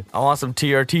come in. I want some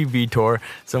TRT Vitor,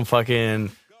 some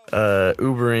fucking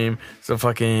Ubereem, some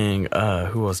fucking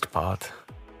who else popped?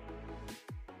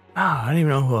 I don't even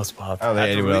know who else popped. I don't think have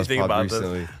to anyone really else think popped about this.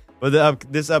 recently.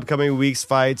 But this upcoming week's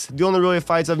fights, the only really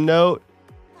fights of note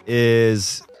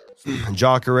is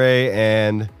Jacare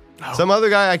and some other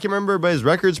guy. I can't remember, but his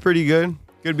record's pretty good.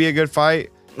 Could be a good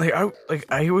fight.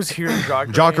 I was hearing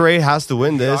Jacare has to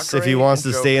win this if he Jacare wants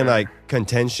and to stay in Joker. like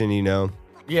contention, you know.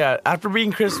 Yeah, after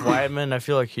beating Chris Weidman, I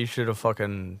feel like he should have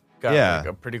fucking got like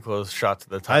a pretty close shot to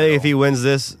the title. I think if he wins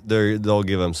this, they'll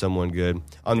give him someone good.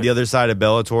 On the other side of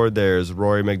Bellator, there's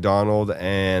Rory McDonald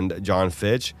and John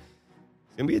Fitch.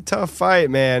 It's gonna be a tough fight,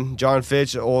 man. John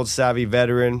Fitch, old savvy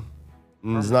veteran,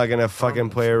 is not gonna fucking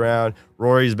play around.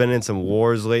 Rory's been in some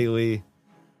wars lately.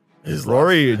 Do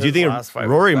you think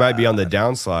Rory might be on the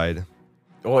downside?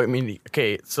 Well, I mean,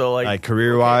 okay, so like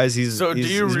career wise, he's So he's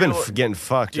do you been real- getting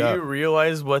fucked do up. you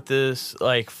realize what this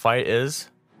like fight is?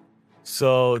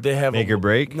 So they have Make or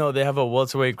break? No, they have a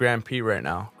welterweight Grand Prix right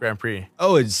now. Grand Prix.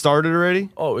 Oh, it started already?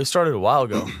 Oh, it started a while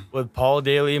ago with Paul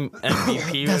Daly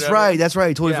MVP. That's whatever. right. That's right.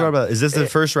 I totally Yeah. forgot about it. Is this the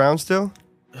first round still?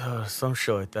 Some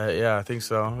shit like that. Yeah, I think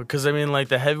so. Because I mean, like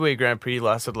the heavyweight Grand Prix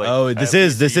lasted like. This at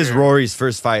is least a year. Rory's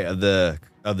first fight of the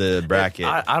bracket.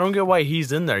 I don't get why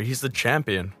he's in there. He's the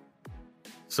champion.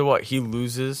 So what? He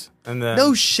loses and then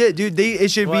No shit, dude.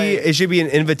 It should be an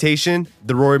invitation,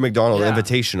 the Rory McDonald Yeah.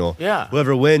 Invitational. Yeah.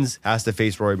 Whoever wins has to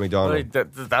face Rory McDonald.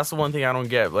 Like that's the one thing I don't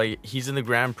get. Like he's in the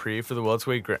Grand Prix for the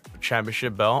welterweight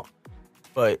championship belt,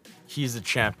 but he's the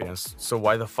champion. So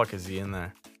why the fuck is he in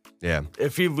there? Yeah.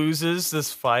 If he loses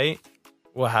this fight,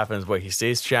 what happens? What, he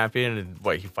stays champion and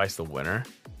what, he fights the winner?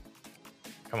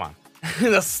 Come on.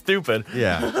 That's stupid.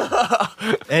 Yeah.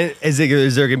 And is there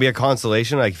going to be a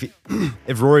consolation? Like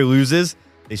if Rory loses,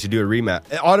 they should do a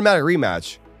rematch, an automatic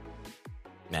rematch.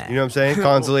 Nah. You know what I'm saying?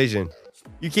 Consolation.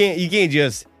 You can't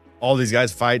just all these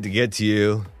guys fight to get to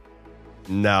you.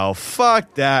 No,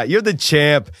 fuck that. You're the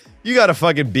champ. You got to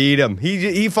fucking beat him.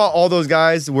 He fought all those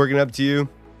guys working up to you.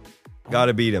 Got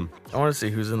to beat him. I want to see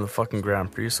who's in the fucking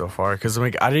Grand Prix so far, because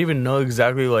like I didn't even know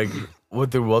exactly like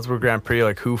what the welterweight Grand Prix,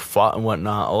 like who fought and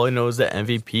whatnot. All I know is that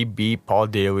MVP beat Paul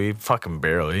Daly fucking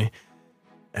barely,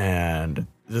 and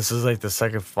this is like the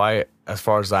second fight, as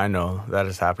far as I know, that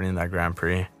is happening in that Grand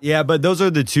Prix. Yeah, but those are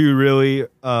the two really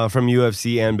from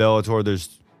UFC and Bellator.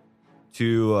 There's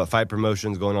two fight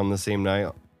promotions going on the same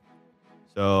night.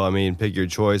 So, I mean, pick your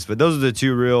choice. But those are the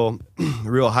two real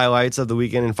highlights of the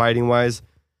weekend in fighting wise.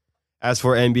 As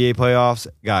for NBA playoffs,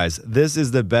 guys, this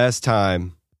is the best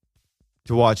time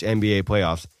to watch NBA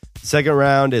playoffs. Second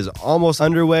round is almost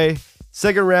underway.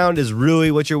 Second round is really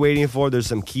what you're waiting for. There's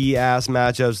some key ass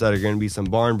matchups that are going to be some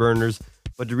barn burners.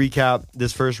 But to recap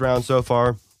this first round so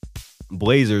far,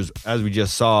 Blazers, as we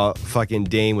just saw, fucking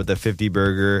Dame with the 50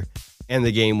 burger and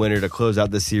the game winner to close out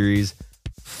the series.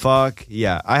 Fuck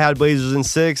yeah. I had Blazers in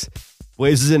 6,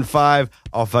 Blazers in 5.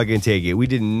 I'll fucking take it. We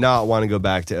did not want to go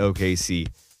back to OKC.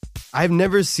 I've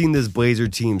never seen this Blazer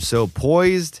team so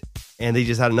poised, and they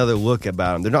just had another look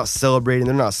about them. They're not celebrating.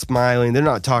 They're not smiling. They're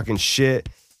not talking shit.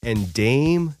 And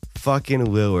Dame fucking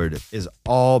Lillard is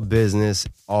all business,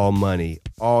 all money,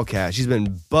 all cash. He's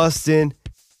been busting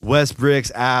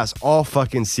Westbrook's ass all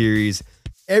fucking series.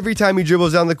 Every time he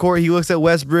dribbles down the court, he looks at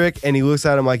Westbrook, and he looks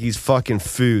at him like he's fucking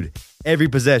food. Every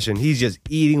possession, he's just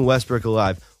eating Westbrook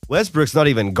alive. Westbrook's not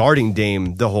even guarding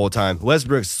Dame the whole time.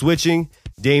 Westbrook's switching.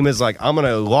 Dame is like, I'm going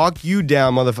to lock you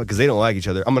down, motherfucker, because they don't like each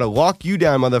other. I'm going to lock you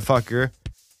down, motherfucker,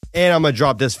 and I'm going to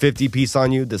drop this 50 piece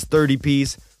on you, this 30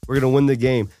 piece. We're going to win the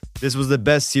game. This was the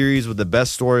best series with the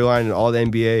best storyline in all the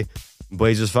NBA.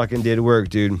 Blazers fucking did work,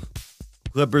 dude.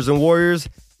 Clippers and Warriors,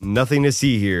 nothing to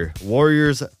see here.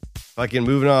 Warriors fucking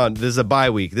moving on. This is a bye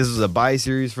week. This was a bye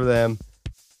series for them.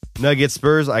 Nuggets,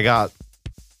 Spurs, I got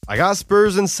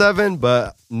Spurs in 7,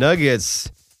 but Nuggets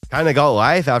kind of got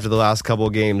life after the last couple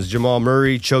of games. Jamal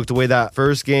Murray choked away that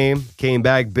first game, came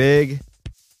back big,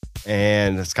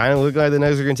 and it's kind of looking like the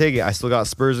Nuggets are going to take it. I still got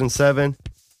Spurs in 7.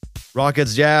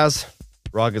 Rockets, Jazz.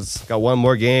 Rockets got one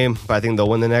more game, but I think they'll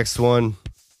win the next one.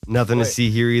 Nothing to see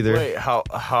here either. Wait,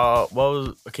 what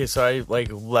was, okay, so I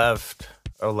left,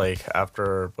 or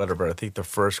after whatever, I think the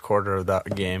first quarter of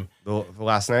that game. The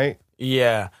last night?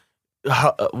 Yeah.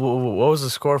 What was the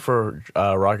score for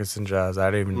Rockets and Jazz? I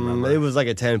didn't even remember. It was like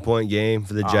a 10-point game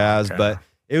for the Jazz, but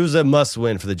it was a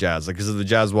must-win for the Jazz. Because if the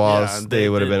Jazz lost, they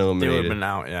would have been eliminated. They would have been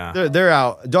out, yeah. They're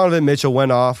out. Donovan Mitchell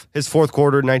went off. His fourth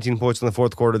quarter, 19 points in the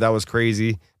fourth quarter. That was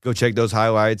crazy. Go check those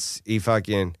highlights. He put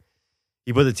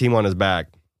the team on his back.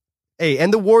 Hey,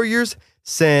 and the Warriors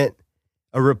sent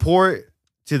a report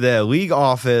to the league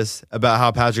office about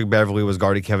how Patrick Beverley was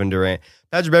guarding Kevin Durant.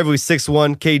 Patrick Beverley,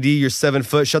 6'1", KD, you're 7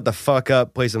 foot. Shut the fuck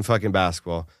up. Play some fucking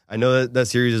basketball. I know that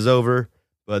series is over,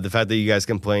 but the fact that you guys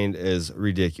complained is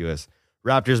ridiculous.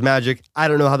 Raptors, Magic. I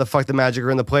don't know how the fuck the Magic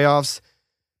are in the playoffs.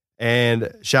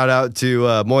 And shout out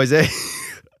to Moise.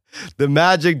 The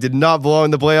Magic did not belong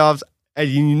in the playoffs. And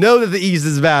you know that the East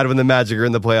is bad when the Magic are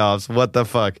in the playoffs. What the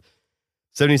fuck?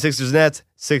 76ers, Nets.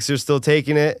 Sixers still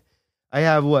taking it. I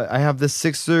have the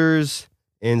Sixers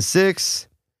in 6.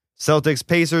 Celtics,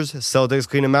 Pacers. Celtics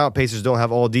clean them out. Pacers don't have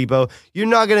Oladipo. You're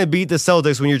not going to beat the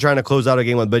Celtics when you're trying to close out a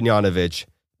game with Bogdanovic.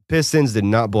 Pistons did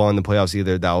not belong in the playoffs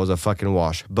either. That was a fucking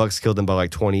wash. Bucks killed them by like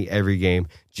 20 every game.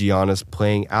 Giannis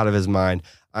playing out of his mind.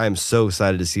 I am so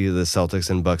excited to see the Celtics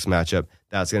and Bucks matchup.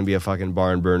 That's going to be a fucking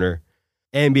barn burner.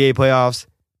 NBA playoffs,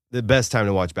 the best time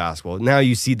to watch basketball. Now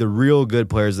you see the real good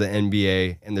players of the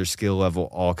NBA and their skill level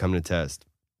all come to test.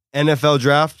 NFL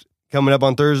draft coming up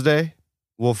on Thursday.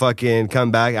 We'll fucking come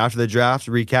back after the draft,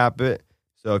 recap it.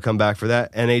 So come back for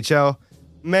that. NHL,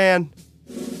 man,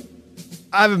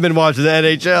 I haven't been watching the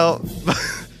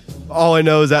NHL. All I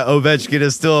know is that Ovechkin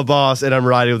is still a boss, and I'm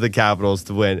riding with the Capitals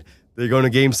to win. They're going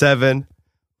to Game 7.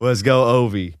 Let's go,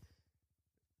 Ovi.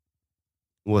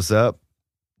 What's up,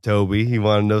 Toby? You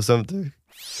want to know something?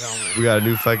 We got a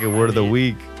new fucking word of the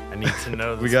week. I need to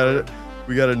know this.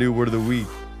 We got a new word of the week.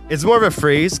 It's more of a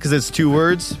phrase because it's 2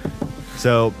 words.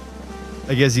 So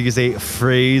I guess you could say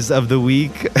phrase of the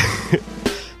week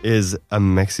is a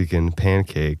Mexican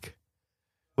pancake.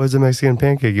 What's a Mexican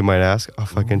pancake, you might ask? I'll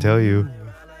fucking tell you.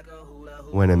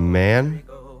 When a man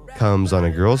comes on a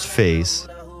girl's face,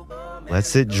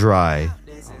 lets it dry,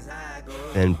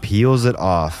 then peels it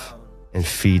off and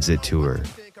feeds it to her.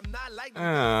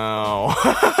 Oh.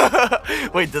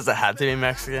 Wait, does it have to be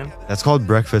Mexican? That's called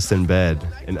breakfast in bed,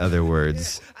 in other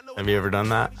words. Have you ever done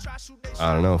that?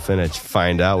 I don't know.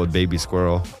 Find out with baby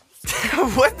squirrel.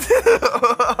 What?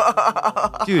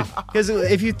 Dude, because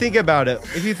if you think about it,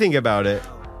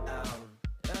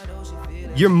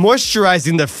 you're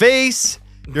moisturizing the face.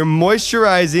 You're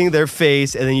moisturizing their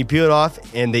face, and then you peel it off,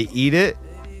 and they eat it.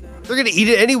 They're gonna eat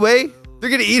it anyway. They're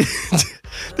gonna eat it.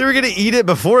 They were gonna eat it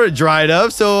before it dried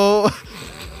up, so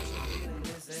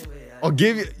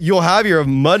you'll have your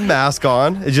mud mask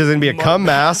on. It's just gonna be a cum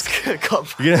mask.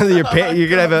 You're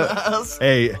gonna have a.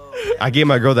 Hey, I gave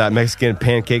my girl that Mexican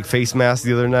pancake face mask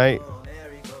the other night.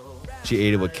 She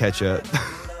ate it with ketchup.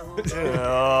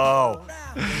 Oh.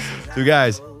 So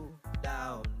guys,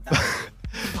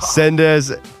 send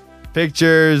us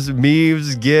pictures,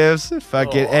 memes, gifts,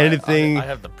 fucking anything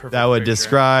that would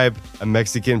describe a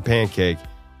Mexican pancake.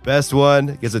 Best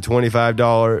one gets a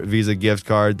 $25 Visa gift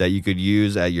card that you could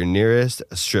use at your nearest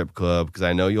strip club, because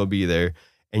I know you'll be there,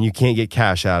 and you can't get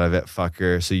cash out of it,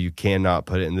 fucker, so you cannot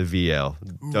put it in the VL.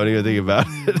 Don't even think about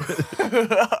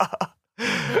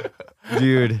it.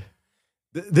 Dude,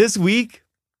 this week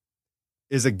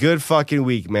is a good fucking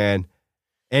week, man.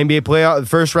 NBA playoff, the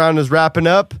first round is wrapping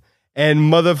up, and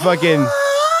motherfucking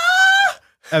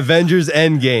Avengers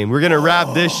Endgame. We're going to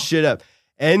wrap this shit up.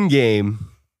 Endgame.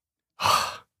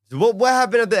 What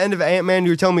happened at the end of Ant-Man?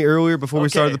 You were telling me earlier before we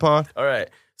started the pod. All right.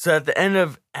 So at the end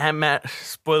of Ant-Man,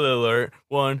 spoiler alert,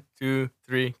 1, 2,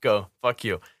 3, go. Fuck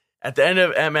you. At the end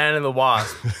of Ant-Man and the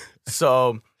Wasp,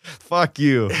 so Fuck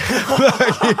you.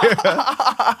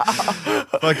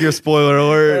 Fuck your spoiler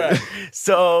alert. Right.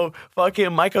 So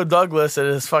fucking Michael Douglas and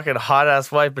his fucking hot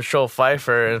ass wife Michelle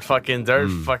Pfeiffer and fucking their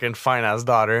fucking fine ass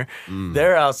daughter.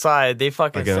 They're outside. They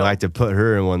fucking like to put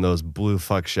her in one of those blue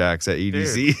fuck shacks at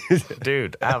EDC.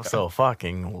 Dude,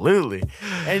 absolutely.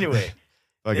 Anyway.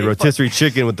 Fucking rotisserie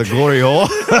chicken with the glory hole.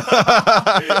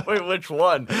 Wait, which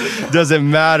one? Doesn't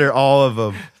matter. All of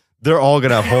them. They're all going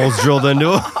to have holes drilled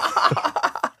into them.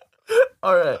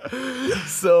 All right.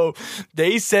 So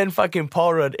they send fucking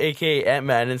Paul Rudd, a.k.a.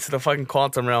 Ant-Man, into the fucking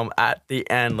quantum realm at the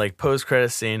end, like post-credit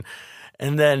scene.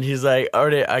 And then he's like, all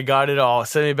right, I got it all.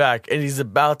 Send me back. And he's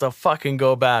about to fucking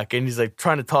go back. And he's like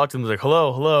trying to talk to him. He's like,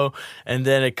 hello. And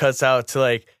then it cuts out to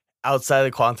like outside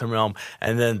the quantum realm.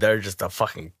 And then they're just a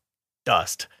fucking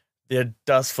dust. They're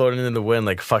dust floating in the wind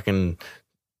like fucking...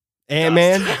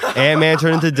 Ant-Man? Ant-Man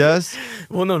turned into dust?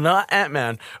 Well, no, not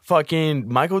Ant-Man.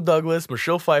 Fucking Michael Douglas,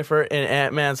 Michelle Pfeiffer, and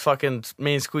Ant-Man's fucking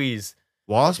main squeeze.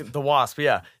 Wasp? The Wasp,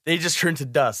 yeah. They just turned to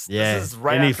dust. Yeah. This is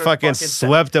right and he after fucking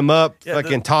swept them up,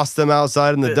 tossed them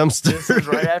outside in the dumpster. This is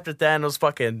right after Thanos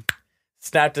fucking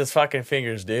snapped his fucking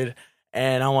fingers, dude.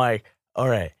 And I'm like, all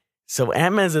right. So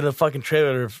Ant-Man's in the fucking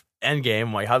trailer of Endgame.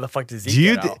 I'm like, how the fuck does he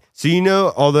get out? So you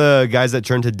know all the guys that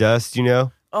turn to dust, you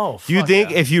know? Oh, do you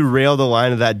think if you rail the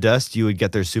line of that dust, you would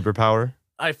get their superpower?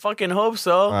 I fucking hope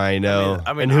so. I know.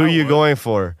 I mean, and who are you going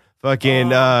for? Fucking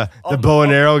the bow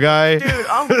and arrow guy?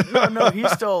 Dude, no,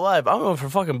 he's still alive. I'm going for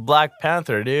fucking Black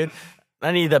Panther, dude.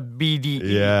 I need the BDE.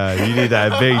 Yeah, you need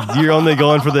that big. You're only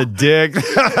going for the dick.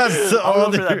 That's I'm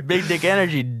going for that big dick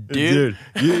energy, dude.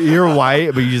 You're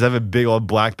white, but you just have a big old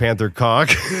Black Panther cock.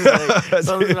 Like,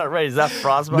 something's not right. Is that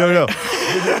frostbite? No.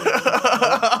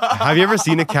 Have you ever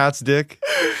seen a cat's dick?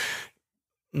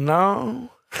 No.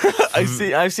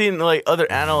 I've seen like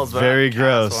other animals. But very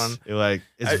gross.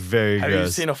 It's very gross. Have you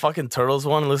seen a fucking turtle's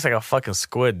one? It looks like a fucking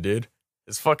squid, dude.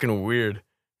 It's fucking weird.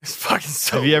 It's fucking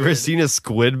so Have you ever weird. seen a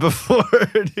squid before,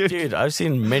 dude? Dude, I've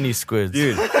seen many squids.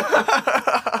 Dude,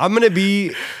 I'm going to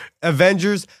be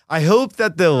Avengers. I hope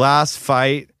that the last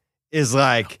fight is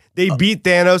like they beat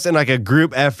Thanos in like a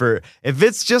group effort. If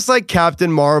it's just like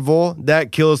Captain Marvel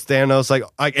that kills Thanos, like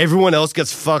everyone else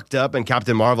gets fucked up and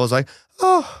Captain Marvel's like,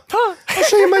 oh, I'll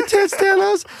show you my tits,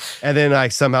 Thanos. And then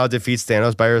like somehow defeats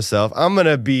Thanos by herself. I'm going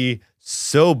to be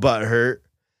so butthurt.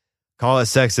 Call it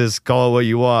sexist, call it what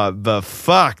you want, but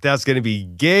fuck, that's going to be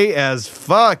gay as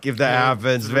fuck if that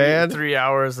happens, man. 3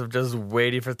 hours of just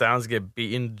waiting for Thanos to get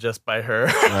beaten just by her.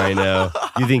 I know.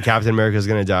 You think Captain America is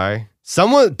going to die?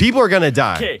 People are going to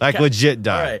die. Legit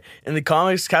die. All right. In the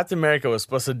comics, Captain America was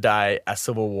supposed to die at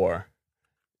Civil War.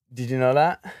 Did you know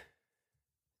that?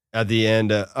 At the end,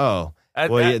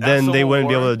 then they wouldn't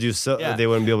be able to do so. Yeah. They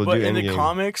wouldn't be able to do anything. In the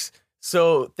comics,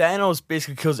 so Thanos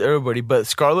basically kills everybody, but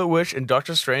Scarlet Witch and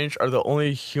Doctor Strange are the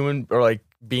only human or like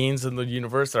beings in the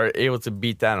universe that are able to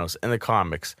beat Thanos in the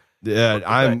comics. Yeah,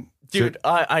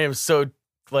 I am so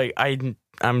like I'm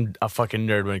a fucking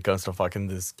nerd when it comes to fucking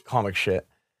this comic shit.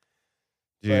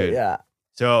 Dude, but yeah.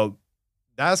 So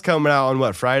that's coming out on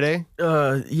what, Friday?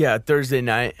 Yeah, Thursday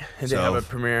night, and they have a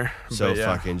premiere. So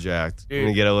fucking jacked. Dude, you're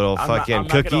gonna get a little fucking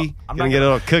cookie. I'm gonna get a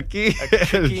little cookie. A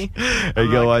cookie. Are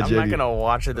you gonna watch it? I'm not gonna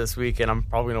watch it this week, and I'm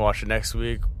probably gonna watch it next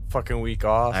week. Fucking week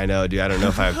off. I know, dude. I don't know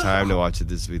if I have time to watch it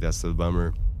this week. That's the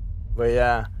bummer. But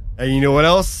yeah. And you know what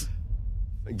else?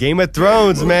 Game of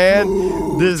Thrones,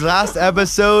 man. This last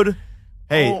episode.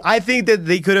 Hey, I think that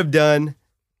they could have done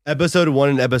episode 1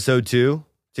 and episode 2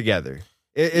 together.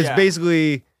 It's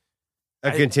basically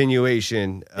a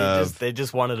continuation of... They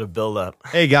just wanted to build up.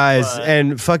 Hey, guys,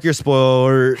 and fuck your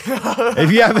spoiler.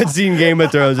 If you haven't seen Game of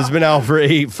Thrones, it's been out for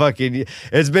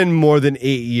it's been more than 8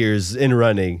 years in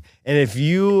running. And if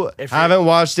you haven't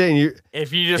watched it and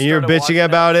you're bitching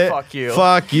about it, fuck you.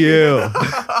 Fuck you.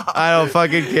 I don't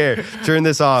fucking care. Turn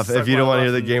this off if you don't want to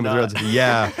hear the Game of Thrones.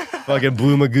 Yeah. Fucking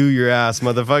Blue Magoo your ass,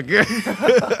 motherfucker.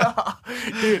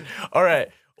 Dude, all right.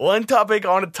 One topic I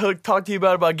want to talk to you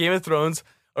about Game of Thrones.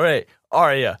 All right,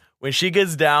 Arya. When she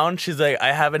gets down, she's like,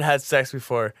 I haven't had sex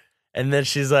before. And then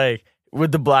she's like,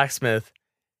 with the blacksmith.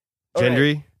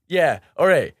 Gendry? Right. Yeah. All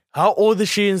right. How old is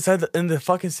she in the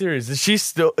fucking series?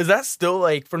 Is that still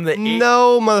like from the 8?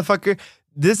 No, motherfucker.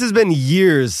 This has been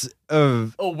years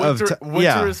of... Oh,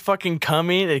 winter is fucking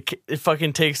coming. It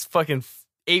fucking takes fucking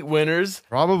 8 winters.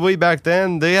 Probably back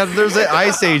then. There's an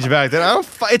ice age back then.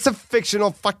 It's a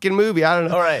fictional fucking movie. I don't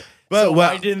know. All right. But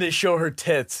why didn't they show her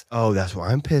tits? Oh, that's what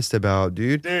I'm pissed about,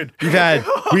 dude. We've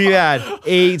had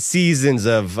 8 seasons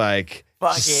of like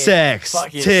sex,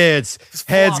 tits,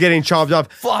 heads getting chopped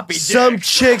off. Floppy dick. Some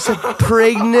chick's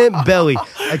pregnant belly.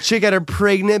 A chick had a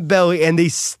pregnant belly, and they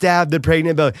stabbed the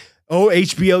pregnant belly. Oh,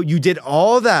 HBO, you did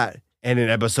all that. And in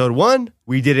episode 1,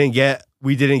 we didn't get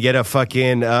a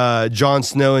fucking Jon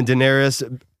Snow and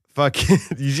Daenerys fucking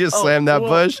you just slammed that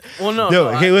bush. Well, no.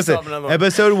 Okay, listen.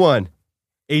 Episode 1,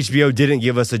 HBO didn't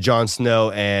give us a Jon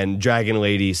Snow and Dragon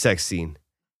Lady sex scene.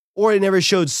 Or it never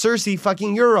showed Cersei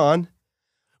fucking Euron.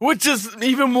 Which is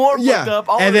even more fucked up.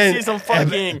 I want to see some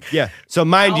fucking So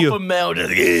mind alpha you, male.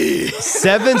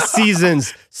 7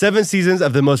 seasons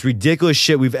of the most ridiculous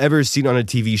shit we've ever seen on a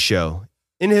TV show.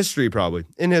 In history, probably.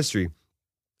 In history.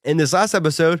 In this last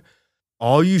episode,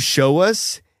 all you show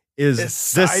us is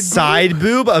the side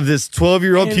boob of this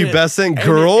 12-year-old pubescent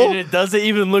girl. And it doesn't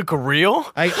even look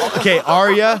real.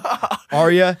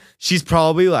 Arya, she's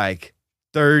probably like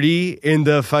 30 in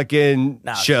the fucking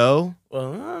show.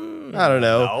 Well, I don't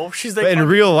know. No, she's like. But in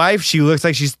real life, she looks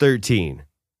like she's 13.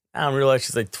 I don't realize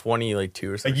she's like 20, like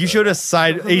 2 or something. Like you showed a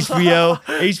side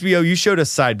HBO. You showed a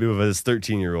side boob of this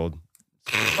 13-year-old.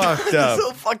 Fucked up. It's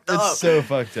so fucked up. It's so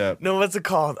fucked up. No, what's it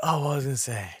called? Oh, what was I gonna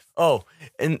say? Oh,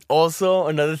 and also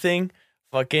another thing,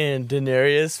 fucking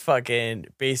Daenerys, fucking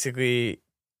basically,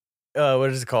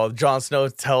 what is it called? Jon Snow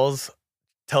tells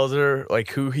her like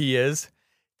who he is.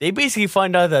 They basically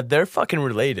find out that they're fucking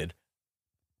related.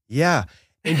 Yeah.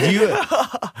 And do you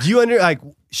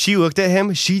she looked at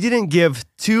him, she didn't give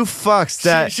 2 fucks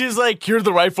that she's like, you're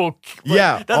the rightful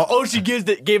that's all she gave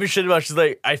a shit about. She's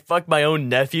like, I fucked my own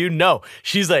nephew. No.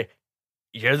 She's like,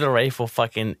 you're the rightful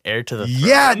fucking heir to the throne.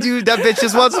 Yeah, dude, that bitch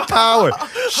just wants power.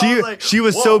 She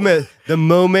was so mad. The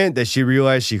moment that she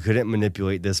realized she couldn't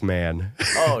manipulate this man.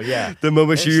 Oh, yeah. The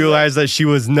moment she realized that she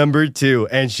was number 2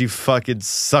 and she fucking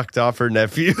sucked off her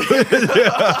nephew.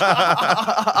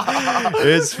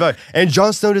 It's fuck. And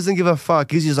Jon Snow doesn't give a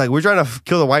fuck. He's just like, we're trying to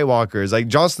kill the White Walkers. Like,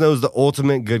 Jon Snow's the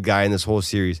ultimate good guy in this whole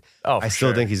series. Oh, I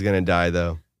still think he's going to die,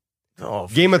 though. Oh,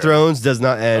 Game of Thrones does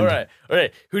not end. All right.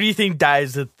 Who do you think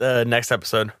dies at the next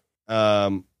episode?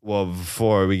 Well,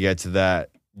 before we get to that,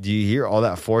 do you hear all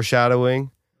that foreshadowing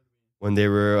when they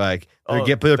were like,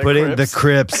 they're putting the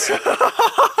Crips.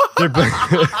 The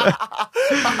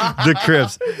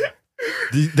Crips.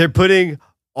 They're putting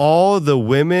all the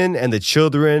women and the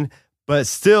children, but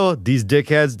still, these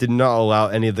dickheads did not allow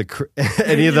any of the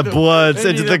Bloods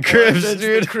into the Crips,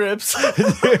 dude.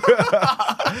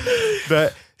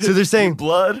 But so they're saying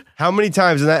blood. How many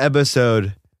times in that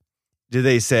episode do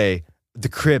they say the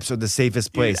Crips are the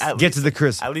safest place? Get to the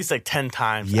Crips. At least like 10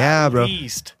 times. Yeah, bro.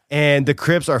 Least. And the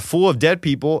Crips are full of dead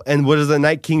people. And what does the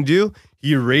Night King do?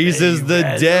 He raises the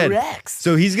dead.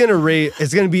 So he's gonna raise.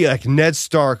 It's gonna be like Ned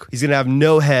Stark. He's gonna have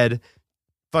no head,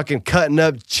 fucking cutting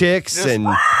up chicks and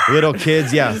little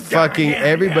kids. Yeah, fucking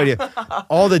everybody.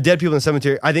 All the dead people in the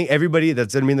cemetery. I think everybody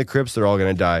that's gonna be in the Crips, they're all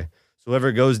gonna die. So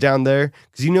whoever goes down there,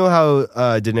 because you know how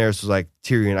Daenerys was like,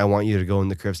 Tyrion, I want you to go in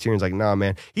the Crips. Tyrion's like, nah,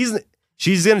 man.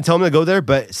 She's gonna tell him to go there,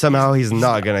 but somehow he's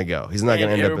not gonna go. He's not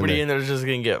gonna end up in there. Everybody in there is just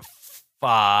gonna get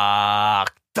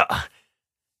fucked.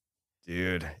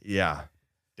 Dude, yeah.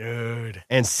 Dude.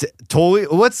 And Tully,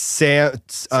 what's Sam?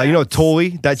 You know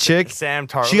Tully, that chick? Sam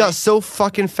Tarly. She got so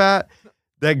fucking fat.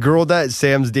 That girl that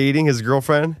Sam's dating, his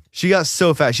girlfriend, she got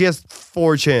so fat. She has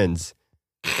 4 chins.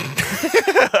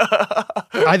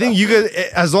 I think you could,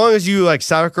 as long as you like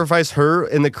sacrifice her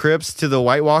in the Crips to the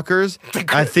White Walkers,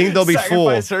 I think they'll be full.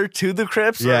 Sacrifice her to the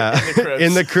Crips? Yeah,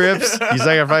 in the Crips. You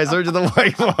sacrifice her to the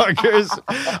White Walkers.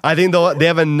 I think they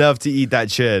have enough to eat that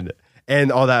chin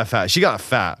and all that fat. She got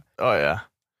fat. Oh yeah,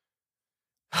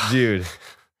 dude.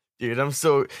 I'm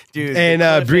so dude.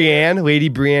 And Lady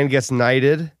Brienne gets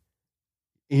knighted.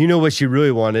 You know what she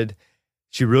really wanted?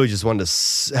 She really just wanted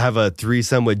to have a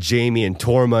threesome with Jaime and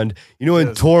Tormund. You know, when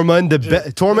Tormund,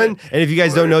 Tormund, and if you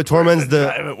guys don't know, Tormund's the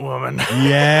private woman.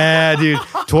 Yeah, dude.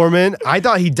 Tormund, I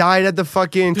thought he died at the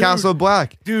fucking Castle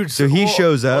Black. Dude. So he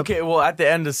shows up. Okay, well, at the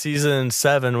end of season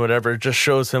 7, whatever, it just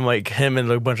shows him, like, him and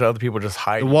a bunch of other people just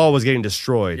hiding. The wall was getting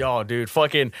destroyed. Yo, dude,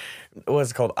 fucking,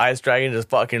 what's it called? Ice Dragon just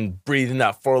fucking breathing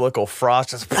that Four Loko Frost,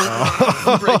 just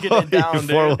breaking it down,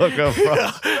 dude. Four Loko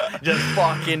Frost. Just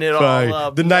fucking it all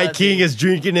up. The Night King is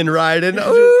drinking and riding.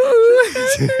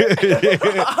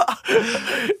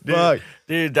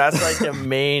 Dude, that's like the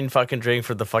main fucking drink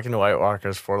for the fucking White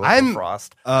Walkers, Four Loko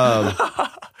Frost.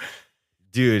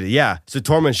 Dude, yeah. So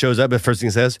Tormund shows up, the first thing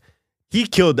he says, he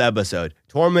killed the episode.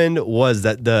 Tormund was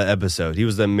the episode. He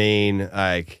was the main,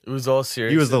 like... It was all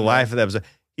serious. He was the life of the episode.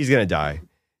 He's gonna die.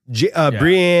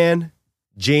 Brienne,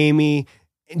 Jaime...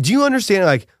 Do you understand?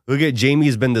 Like, look at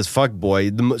Jaime's been this fuck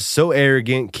boy, so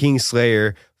arrogant,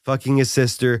 Kingslayer, fucking his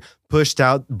sister, pushed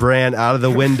out Bran out of the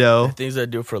window. Things I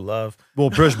do for love. Well,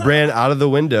 push Bran out of the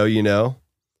window, you know,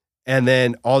 and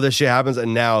then all this shit happens,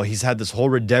 and now he's had this whole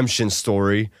redemption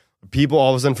story people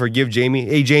all of a sudden forgive Jamie.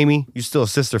 Hey, Jamie, you still a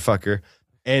sister fucker.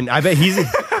 And I bet he's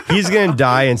going to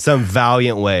die in some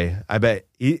valiant way. I bet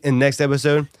in the next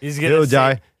episode, he'll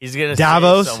die. He's going to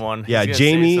Davos, save someone. Yeah, He's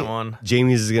Jamie's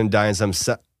is going to die in some...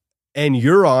 And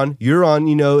Euron,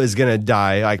 is going to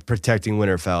die like protecting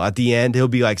Winterfell. At the end, he'll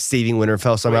be like saving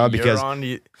Winterfell somehow because...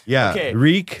 Okay.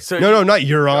 Reek. So no, not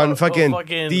Euron.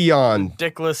 Fucking Theon.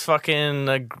 Ridiculous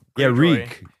fucking...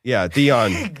 Reek. Yeah,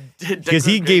 Theon. Because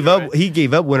he gave up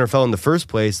Winterfell in the first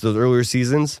place, those earlier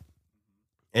seasons.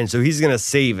 And so he's going to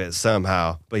save it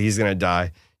somehow, but he's going to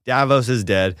die. Davos is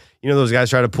dead. You know, those guys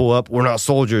try to pull up. We're not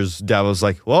soldiers. Davos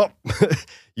like, well,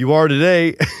 you are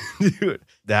today. Dude,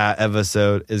 that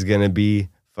episode is going to be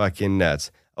fucking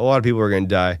nuts. A lot of people are going to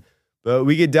die. But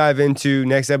we could dive into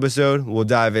next episode. We'll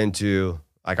dive into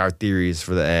like our theories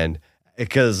for the end.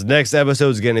 Because next episode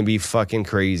is going to be fucking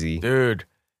crazy. Dude,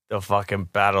 the fucking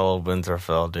Battle of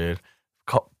Winterfell, dude.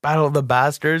 Battle of the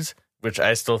Bastards. Which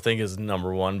I still think is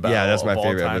number one battle. Yeah, that's my of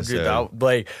favorite all time, episode. Dude,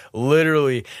 like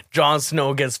literally, Jon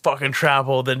Snow gets fucking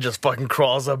trampled, then just fucking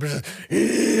crawls up, and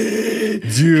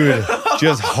dude,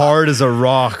 just hard as a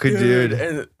rock, dude.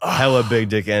 And, hella big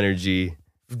dick energy,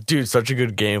 dude. Such a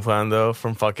good game plan though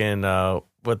from fucking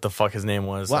what the fuck his name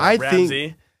was. Well,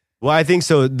 Ramsay. I think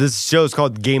so. This show is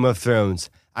called Game of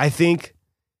Thrones. I think.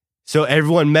 So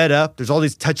everyone met up. There's all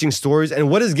these touching stories. And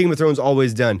what has Game of Thrones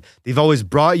always done? They've always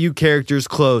brought you characters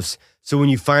close. So when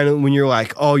you're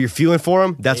like, oh, you're feeling for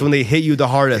them, that's when they hit you the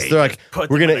hardest. They're like,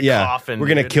 we're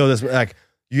gonna kill this. Like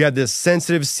you have this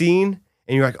sensitive scene,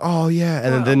 and you're like, oh yeah.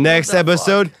 And then the next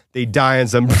episode, they die in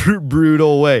some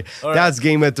brutal way. Right. That's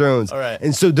Game of Thrones. All right.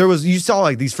 And so you saw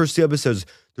like these first 2 episodes.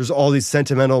 There's all these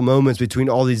sentimental moments between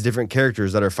all these different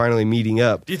characters that are finally meeting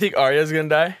up. Do you think Arya's gonna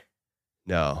die?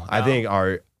 No. I think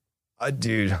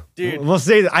dude. We'll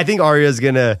say that I think Arya's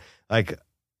gonna like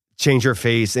change her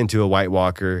face into a White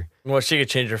Walker. Well, she could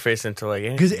change her face into like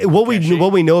because what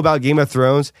we know about Game of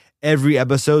Thrones, every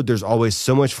episode there's always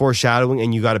so much foreshadowing,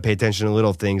 and you got to pay attention to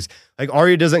little things. Like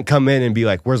Arya doesn't come in and be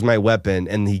like, "Where's my weapon?"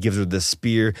 and he gives her the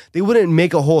spear. They wouldn't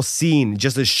make a whole scene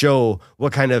just to show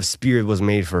what kind of spear was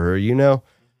made for her. You know,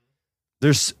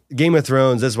 there's Game of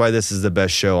Thrones. That's why this is the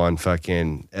best show on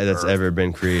fucking that's ever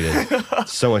been created.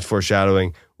 So much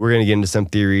foreshadowing. We're going to get into some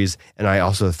theories. And I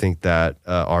also think that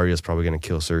Arya's probably going to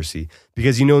kill Cersei.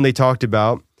 Because when they talked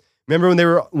about,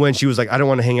 remember when she was like, I don't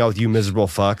want to hang out with you miserable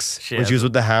fucks, when she was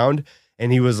with the Hound?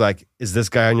 And he was like, is this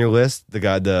guy on your list? The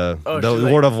guy, the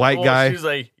Lord of Light guy? She was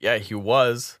like, yeah, he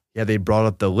was. Yeah, they brought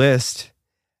up the list.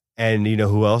 And you know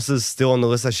who else is still on the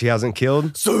list that she hasn't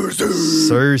killed?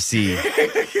 Cersei.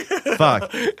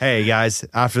 Fuck. Hey, guys,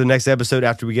 after the next episode,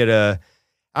 after we get a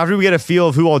feel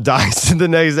of who all dies in the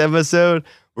next episode,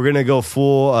 we're going to go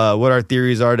full what our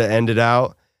theories are to end it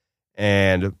out.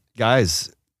 And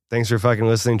guys, thanks for fucking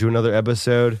listening to another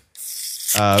episode.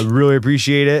 Really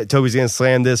appreciate it. Toby's going to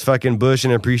slam this fucking bush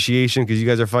in appreciation because you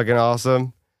guys are fucking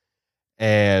awesome.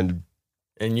 And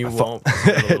you won't.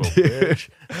 Bitch.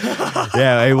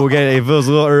 Yeah, hey, we'll get it. If it was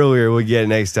a little earlier, we'll get it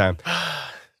next time.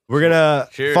 We're going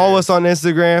to follow us on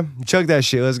Instagram. Chug that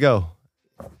shit. Let's go.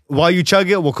 While you chug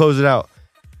it, we'll close it out.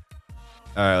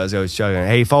 All right, let's go.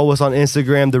 Hey, follow us on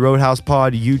Instagram, The Roadhouse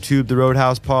Pod, YouTube, The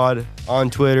Roadhouse Pod, on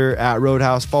Twitter,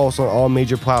 @Roadhouse. Follow us on all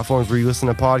major platforms where you listen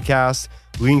to podcasts.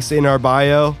 Links in our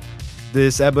bio.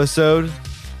 This episode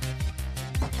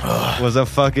was a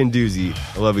fucking doozy.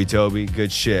 I love you, Toby.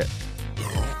 Good shit.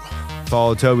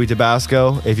 Follow Toby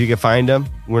Tabasco if you can find him.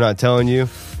 We're not telling you,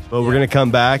 but we're going to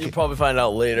come back. You'll probably find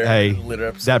out later. Hey,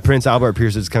 that Prince Albert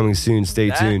Pierce is coming soon. Stay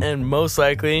tuned. And most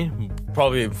likely,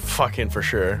 probably fucking for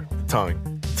sure, tongue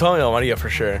almighty, yeah, for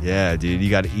sure. Yeah, dude, you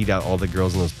got to eat out all the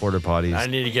girls in those porta potties. I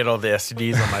need to get all the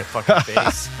STDs on my fucking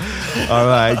face. All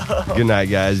right. Good night,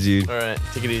 guys, dude. All right.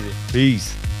 Take it easy.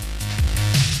 Peace.